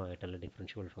ഡിക്രീസിങ്ങോ ആയിട്ടുള്ള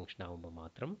ഡിഫറൻഷ്യബിൾ ഫംഗ്ഷൻ ആകുമ്പോൾ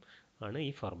മാത്രം ആണ് ഈ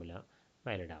ഫോർമുല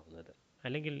വാലിഡ് ആവുന്നത്.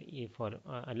 അല്ലെങ്കിൽ ഈ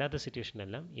അല്ലാത്ത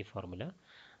സിറ്റുവേഷനെല്ലാം ഈ ഫോർമുല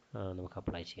നമുക്ക്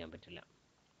അപ്ലൈ ചെയ്യാൻ പറ്റില്ല.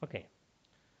 Okay,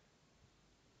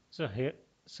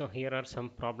 so here are some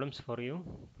problems for you.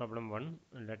 Problem 1,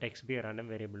 let x be a random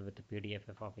variable with the PDF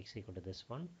f of x equal to this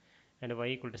one and y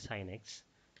equal to sin x.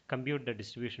 Compute the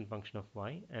distribution function of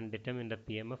y and determine the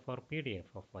PMF or PDF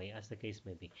of y as the case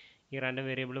may be. ഈ random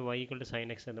variable y equal to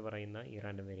sin x എന്ന് പറയുന്ന ഈ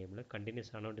random variable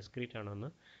continuous ആണോ discrete ആണോ എന്ന്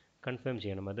confirm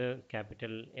ചെയ്യണം. അത്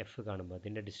capital F കാണുമ്പോൾ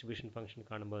അതിൻ്റെ ഡിസ്ട്രിബ്യൂഷൻ ഫംഗ്ഷൻ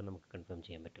കാണുമ്പോൾ നമുക്ക് കൺഫേം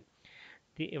ചെയ്യാൻ പറ്റും.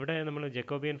 ഇവിടെ നമ്മൾ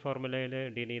ജക്കോബിയൻ ഫോർമുലയിൽ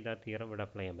ഡീൽ ചെയ്ത ആ തിയറം ഇവിടെ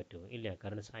അപ്ലൈ ചെയ്യാൻ പറ്റുമോ? ഇല്ല.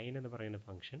 കാരണം സൈൻ എന്ന് പറയുന്ന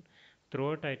ഫംഗ്ഷൻ ത്രൂ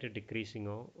ഔട്ട് ആയിട്ട്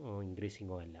ഡിക്രീസിങ്ങോ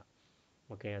ഇൻക്രീസിങ്ങോ അല്ല.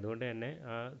 ഓക്കെ, അതുകൊണ്ട് തന്നെ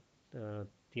ആ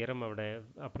തിയറം അവിടെ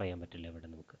അപ്ലൈ ചെയ്യാൻ പറ്റില്ല. ഇവിടെ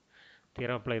നമുക്ക്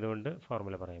തിയറം അപ്ലൈ ചെയ്തുകൊണ്ട്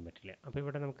ഫോർമുല പറയാൻ പറ്റില്ല. അപ്പോൾ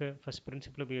ഇവിടെ നമുക്ക് ഫസ്റ്റ്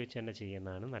പ്രിൻസിപ്പിൾ ഉപയോഗിച്ച് തന്നെ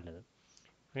ചെയ്യുന്നതാണ് നല്ലത്.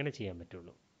 അങ്ങനെ ചെയ്യാൻ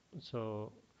പറ്റുള്ളൂ. സോ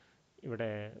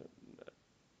ഇവിടെ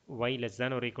y less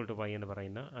than or equal to y എന്ന്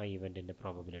പറയുന്ന ആ ഇവൻറ്റിൻ്റെ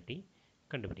പ്രോബബിലിറ്റി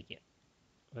കണ്ടുപിടിക്കുക.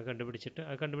 അത്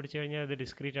കണ്ടുപിടിച്ച് കഴിഞ്ഞാൽ അത്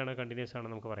ഡിസ്ക്രീറ്റ് ആണോ കണ്ടിന്യൂസ് ആണോ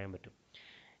നമുക്ക് പറയാൻ പറ്റും.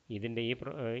 ഇതിൻ്റെ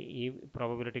ഈ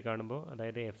പ്രോബബിലിറ്റി കാണുമ്പോൾ,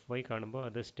 അതായത് എഫ് വൈ കാണുമ്പോൾ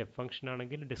അത് സ്റ്റെപ്പ് ഫംഗ്ഷൻ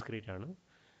ആണെങ്കിൽ ഡിസ്ക്രീറ്റ് ആണ്.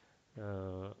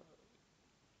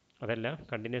 അതല്ല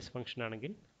കണ്ടിന്യൂസ് ഫംഗ്ഷൻ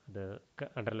ആണെങ്കിൽ അത്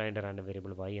അണ്ടർലൈൻഡ് റാൻഡം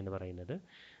വേരിയബിൾ y എന്ന് പറയുന്നത്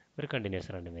ഒരു കണ്ടിന്യൂസ്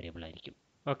റാൻഡം വേരിയബിൾ ആയിരിക്കും.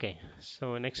 Okay, so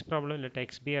next problem, let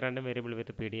X B A random variable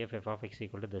with P D F F of X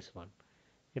equal to this one.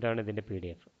 ഇതാണ് ഇതിൻ്റെ P D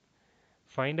F.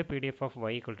 Find P D F of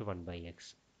Y equal to 1/x.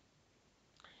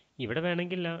 ഇവിടെ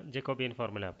വേണമെങ്കിൽ Jacobian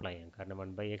formula apply ചെയ്യാം. കാരണം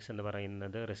 1/x എന്ന്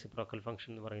പറയുന്നത് reciprocal function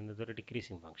എന്ന് പറയുന്നത് ഒരു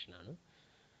ഡിക്രീസിങ് ഫംഗ്ഷനാണ്.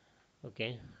 ഓക്കെ,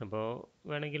 അപ്പോൾ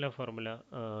വേണമെങ്കിൽ ആ formula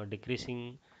decreasing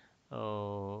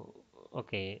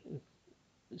okay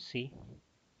C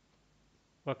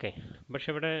okay. പക്ഷെ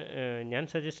ഇവിടെ ഞാൻ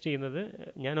സജസ്റ്റ് ചെയ്യുന്നത്,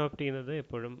 ഞാൻ ഓപ്റ്റ് ചെയ്യുന്നത്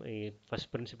എപ്പോഴും ഈ ഫസ്റ്റ്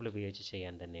പ്രിൻസിപ്പിൾ ഉപയോഗിച്ച്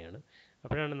ചെയ്യാൻ തന്നെയാണ്.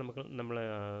 അപ്പോഴാണ് നമ്മൾ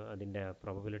അതിൻ്റെ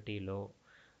പ്രോബബിലിറ്റി ലോ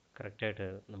കറക്റ്റായിട്ട്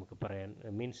നമുക്ക് പറയാൻ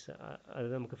മീൻസ് അത്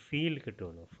നമുക്ക് ഫീൽ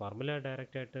കിട്ടുമല്ലോ. ഫോർമുല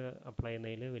ഡയറക്റ്റായിട്ട് അപ്ലൈ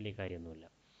ചെയ്യുന്നതിൽ വലിയ കാര്യമൊന്നുമില്ല.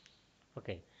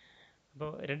 ഓക്കെ,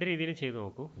 അപ്പോൾ രണ്ട് രീതിയിലും ചെയ്ത്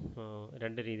നോക്കൂ.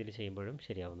 രണ്ട് രീതിയിൽ ചെയ്യുമ്പോഴും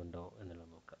ശരിയാവുന്നുണ്ടോ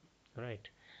എന്നുള്ളത് നോക്കാം.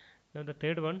 Right. Now the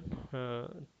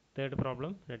third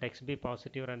problem, let x be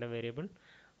positive random variable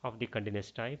of the continuous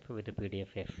type with the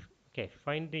PDF f. Okay,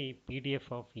 find the PDF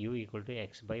of u equal to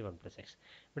x by 1 plus x.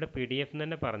 ഇവിടെ P D F എന്ന്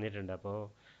തന്നെ പറഞ്ഞിട്ടുണ്ട്. അപ്പോൾ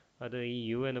അത് ഈ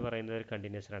U എന്ന് പറയുന്നത് ഒരു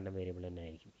കണ്ടിന്യൂസ് റാൻഡം വേരിയബിൾ തന്നെ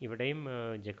ആയിരിക്കും. ഇവിടെയും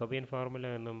ജക്കോബിയൻ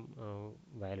ഫോർമുല ഒന്നും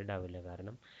വാലിഡ് ആവില്ല.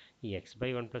 കാരണം ഈ എക്സ് ബൈ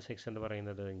 1 പ്ലസ് എക്സ് എന്ന്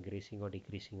പറയുന്നത് ഇൻക്രീസിങ്ങോ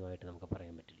ഡിക്രീസിങ്ങോ ആയിട്ട് നമുക്ക്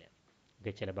പറയാൻ പറ്റില്ല.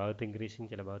 ഓക്കെ, ചില ഭാഗത്ത് ഇൻക്രീസിങ്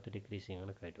ചില ഭാഗത്ത് ഡിക്രീസിങ്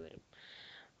അങ്ങനെയൊക്കെ ആയിട്ട് വരും.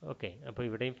 ഓക്കെ, അപ്പോൾ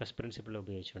ഇവിടെയും ഫസ്റ്റ് പ്രിൻസിപ്പിൾ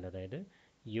ഉപയോഗിച്ചുകൊണ്ട്, അതായത്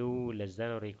U less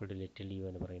than or equal to little U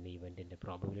എന്ന് പറയുന്ന ഇവൻറ്റിൻ്റെ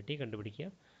പ്രോബബിലിറ്റി കണ്ടുപിടിക്കുക.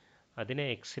 അതിനെ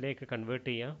എക്സിലേക്ക് കൺവേർട്ട്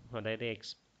ചെയ്യുക. അതായത്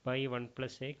X by 1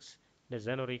 plus X less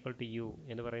than or equal to you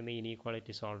എന്ന് പറയുന്ന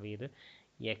ഇനീക്വാളിറ്റി സോൾവ് ചെയ്ത്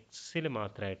എക്സിൽ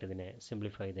മാത്രമായിട്ട് ഇതിനെ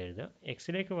സിംപ്ലിഫൈ ചെയ്ത് എഴുതുക.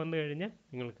 എക്സിലേക്ക് വന്നു കഴിഞ്ഞാൽ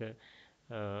നിങ്ങൾക്ക്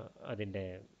അതിൻ്റെ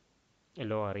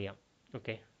ലോ അറിയാം.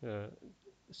 ഓക്കെ,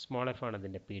 സ്മോൾ എഫ് ആണ്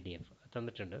അതിൻ്റെ പി ഡി എഫ്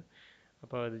തന്നിട്ടുണ്ട്.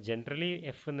 അപ്പോൾ അത് ജനറലി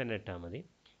എഫ് എന്ന് തന്നെ ഇട്ടാൽ മതി.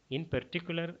 ഇൻ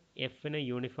പെർട്ടിക്കുലർ എഫിന്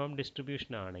യൂണിഫോം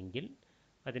ഡിസ്ട്രിബ്യൂഷൻ ആണെങ്കിൽ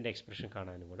അതിൻ്റെ എക്സ്പ്രഷൻ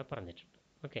കാണാനും കൂടെ പറഞ്ഞിട്ടുണ്ട്.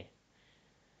 Okay,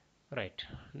 right.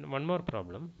 One more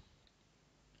problem.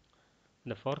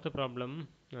 The fourth problem,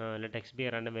 let X B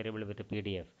A random variable with P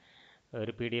D F.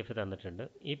 ഒരു പി ഡി എഫ് തന്നിട്ടുണ്ട്.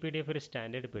 ഈ പി ഡി എഫ് ഒരു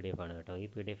സ്റ്റാൻഡേർഡ് പി ഡി എഫ് ആണ് കേട്ടോ. ഈ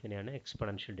പി ഡി എഫിനെയാണ്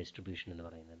എക്സ്പൊണൻഷ്യൽ ഡിസ്ട്രിബ്യൂഷൻ എന്ന്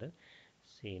പറയുന്നത്.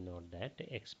 C not that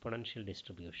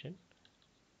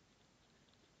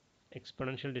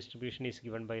exponential distribution is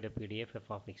given by the PDF f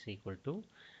of x equal to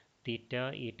theta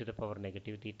e to the power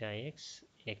negative theta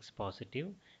x positive,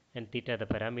 and theta the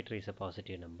parameter is a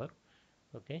positive number,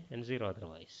 okay, and 0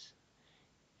 otherwise.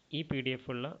 ഈ P D F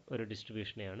ഉള്ള ഒരു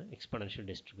ഡിസ്ട്രിബ്യൂഷനെയാണ് exponential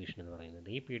distribution എന്ന് പറയുന്നത്.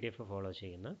 ഈ P D F follow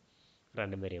ചെയ്യുന്ന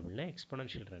random വേരിയബിളിനെ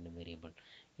exponential random variable,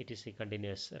 it is A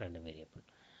continuous random variable.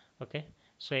 Okay,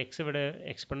 so X ഇവിടെ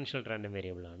exponential random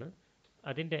variable ആണ്.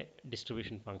 അതിൻ്റെ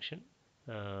ഡിസ്ട്രിബ്യൂഷൻ ഫംഗ്ഷൻ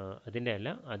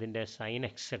അതിൻ്റെ സൈൻ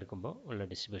എക്സ് എടുക്കുമ്പോൾ ഉള്ള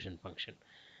ഡിസ്ട്രിബ്യൂഷൻ ഫംഗ്ഷൻ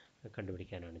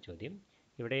കണ്ടുപിടിക്കാനാണ് ചോദ്യം.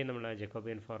 ഇവിടെയും നമ്മൾ ആ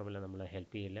ജക്കോബിയൻ ഫോർമുല നമ്മളെ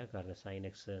ഹെൽപ്പ് ചെയ്യില്ല. കാരണം സൈൻ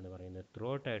എക്സ് എന്ന് പറയുന്നത് ത്രൂ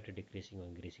ഔട്ട് ആയിട്ട് ഡിക്രീസിങ്ങോ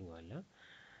ഇൻക്രീസിങ്ങോ അല്ല.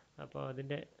 അപ്പോൾ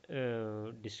അതിൻ്റെ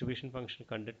ഡിസ്ട്രിബ്യൂഷൻ ഫംഗ്ഷൻ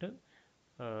കണ്ടിട്ട്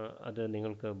അത്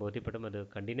നിങ്ങൾക്ക് ബോധ്യപ്പെടും അത്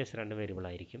കണ്ടിന്യൂസ് റാൻഡം വേരിയബിൾ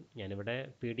ആയിരിക്കും. ഞാനിവിടെ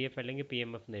പി ഡി എഫ് അല്ലെങ്കിൽ പി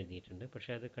എം എഫ് എന്ന് എഴുതിയിട്ടുണ്ട്.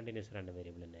 പക്ഷേ അത് കണ്ടിന്യൂസ് റാൻഡം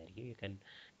വേരിയബിൾ തന്നെ ആയിരിക്കും. You can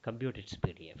compute it's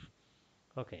P D F.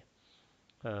 Okay,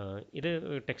 ഇത്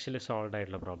ടെക്സ്റ്റിൽ സോൾവ്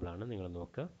ആയിട്ടുള്ള പ്രോബ്ലമാണ്. നിങ്ങൾ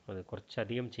നോക്കുക. അത്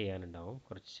കുറച്ചധികം ചെയ്യാനുണ്ടാവും.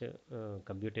 കുറച്ച്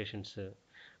കമ്പ്യൂട്ടേഷൻസ്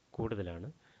കൂടുതലാണ്.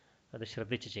 അത്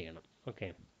ശ്രദ്ധിച്ച് ചെയ്യണം. ഓക്കെ,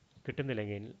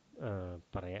 കിട്ടുന്നില്ലെങ്കിൽ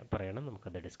പറയണം,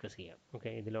 നമുക്കത് ഡിസ്കസ് ചെയ്യാം. ഓക്കെ,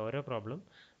 ഇതിൽ ഓരോ പ്രോബ്ലം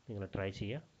നിങ്ങൾ ട്രൈ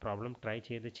ചെയ്യുക. പ്രോബ്ലം ട്രൈ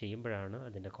ചെയ്ത് ചെയ്യുമ്പോഴാണ്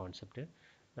അതിൻ്റെ കോൺസെപ്റ്റ്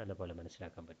നല്ലപോലെ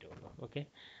മനസ്സിലാക്കാൻ പറ്റുള്ളൂ. ഓക്കെ,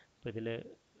 അപ്പോൾ ഇതിൽ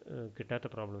കിട്ടാത്ത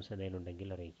പ്രോബ്ലംസ് എന്തെങ്കിലും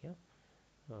ഉണ്ടെങ്കിൽ അറിയിക്കുക.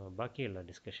 ബാക്കിയുള്ള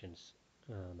ഡിസ്കഷൻസ്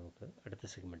നമുക്ക് അടുത്ത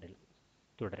സെഗ്മെൻറ്റിൽ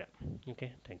തുടരാം. Okay,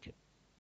 thank you.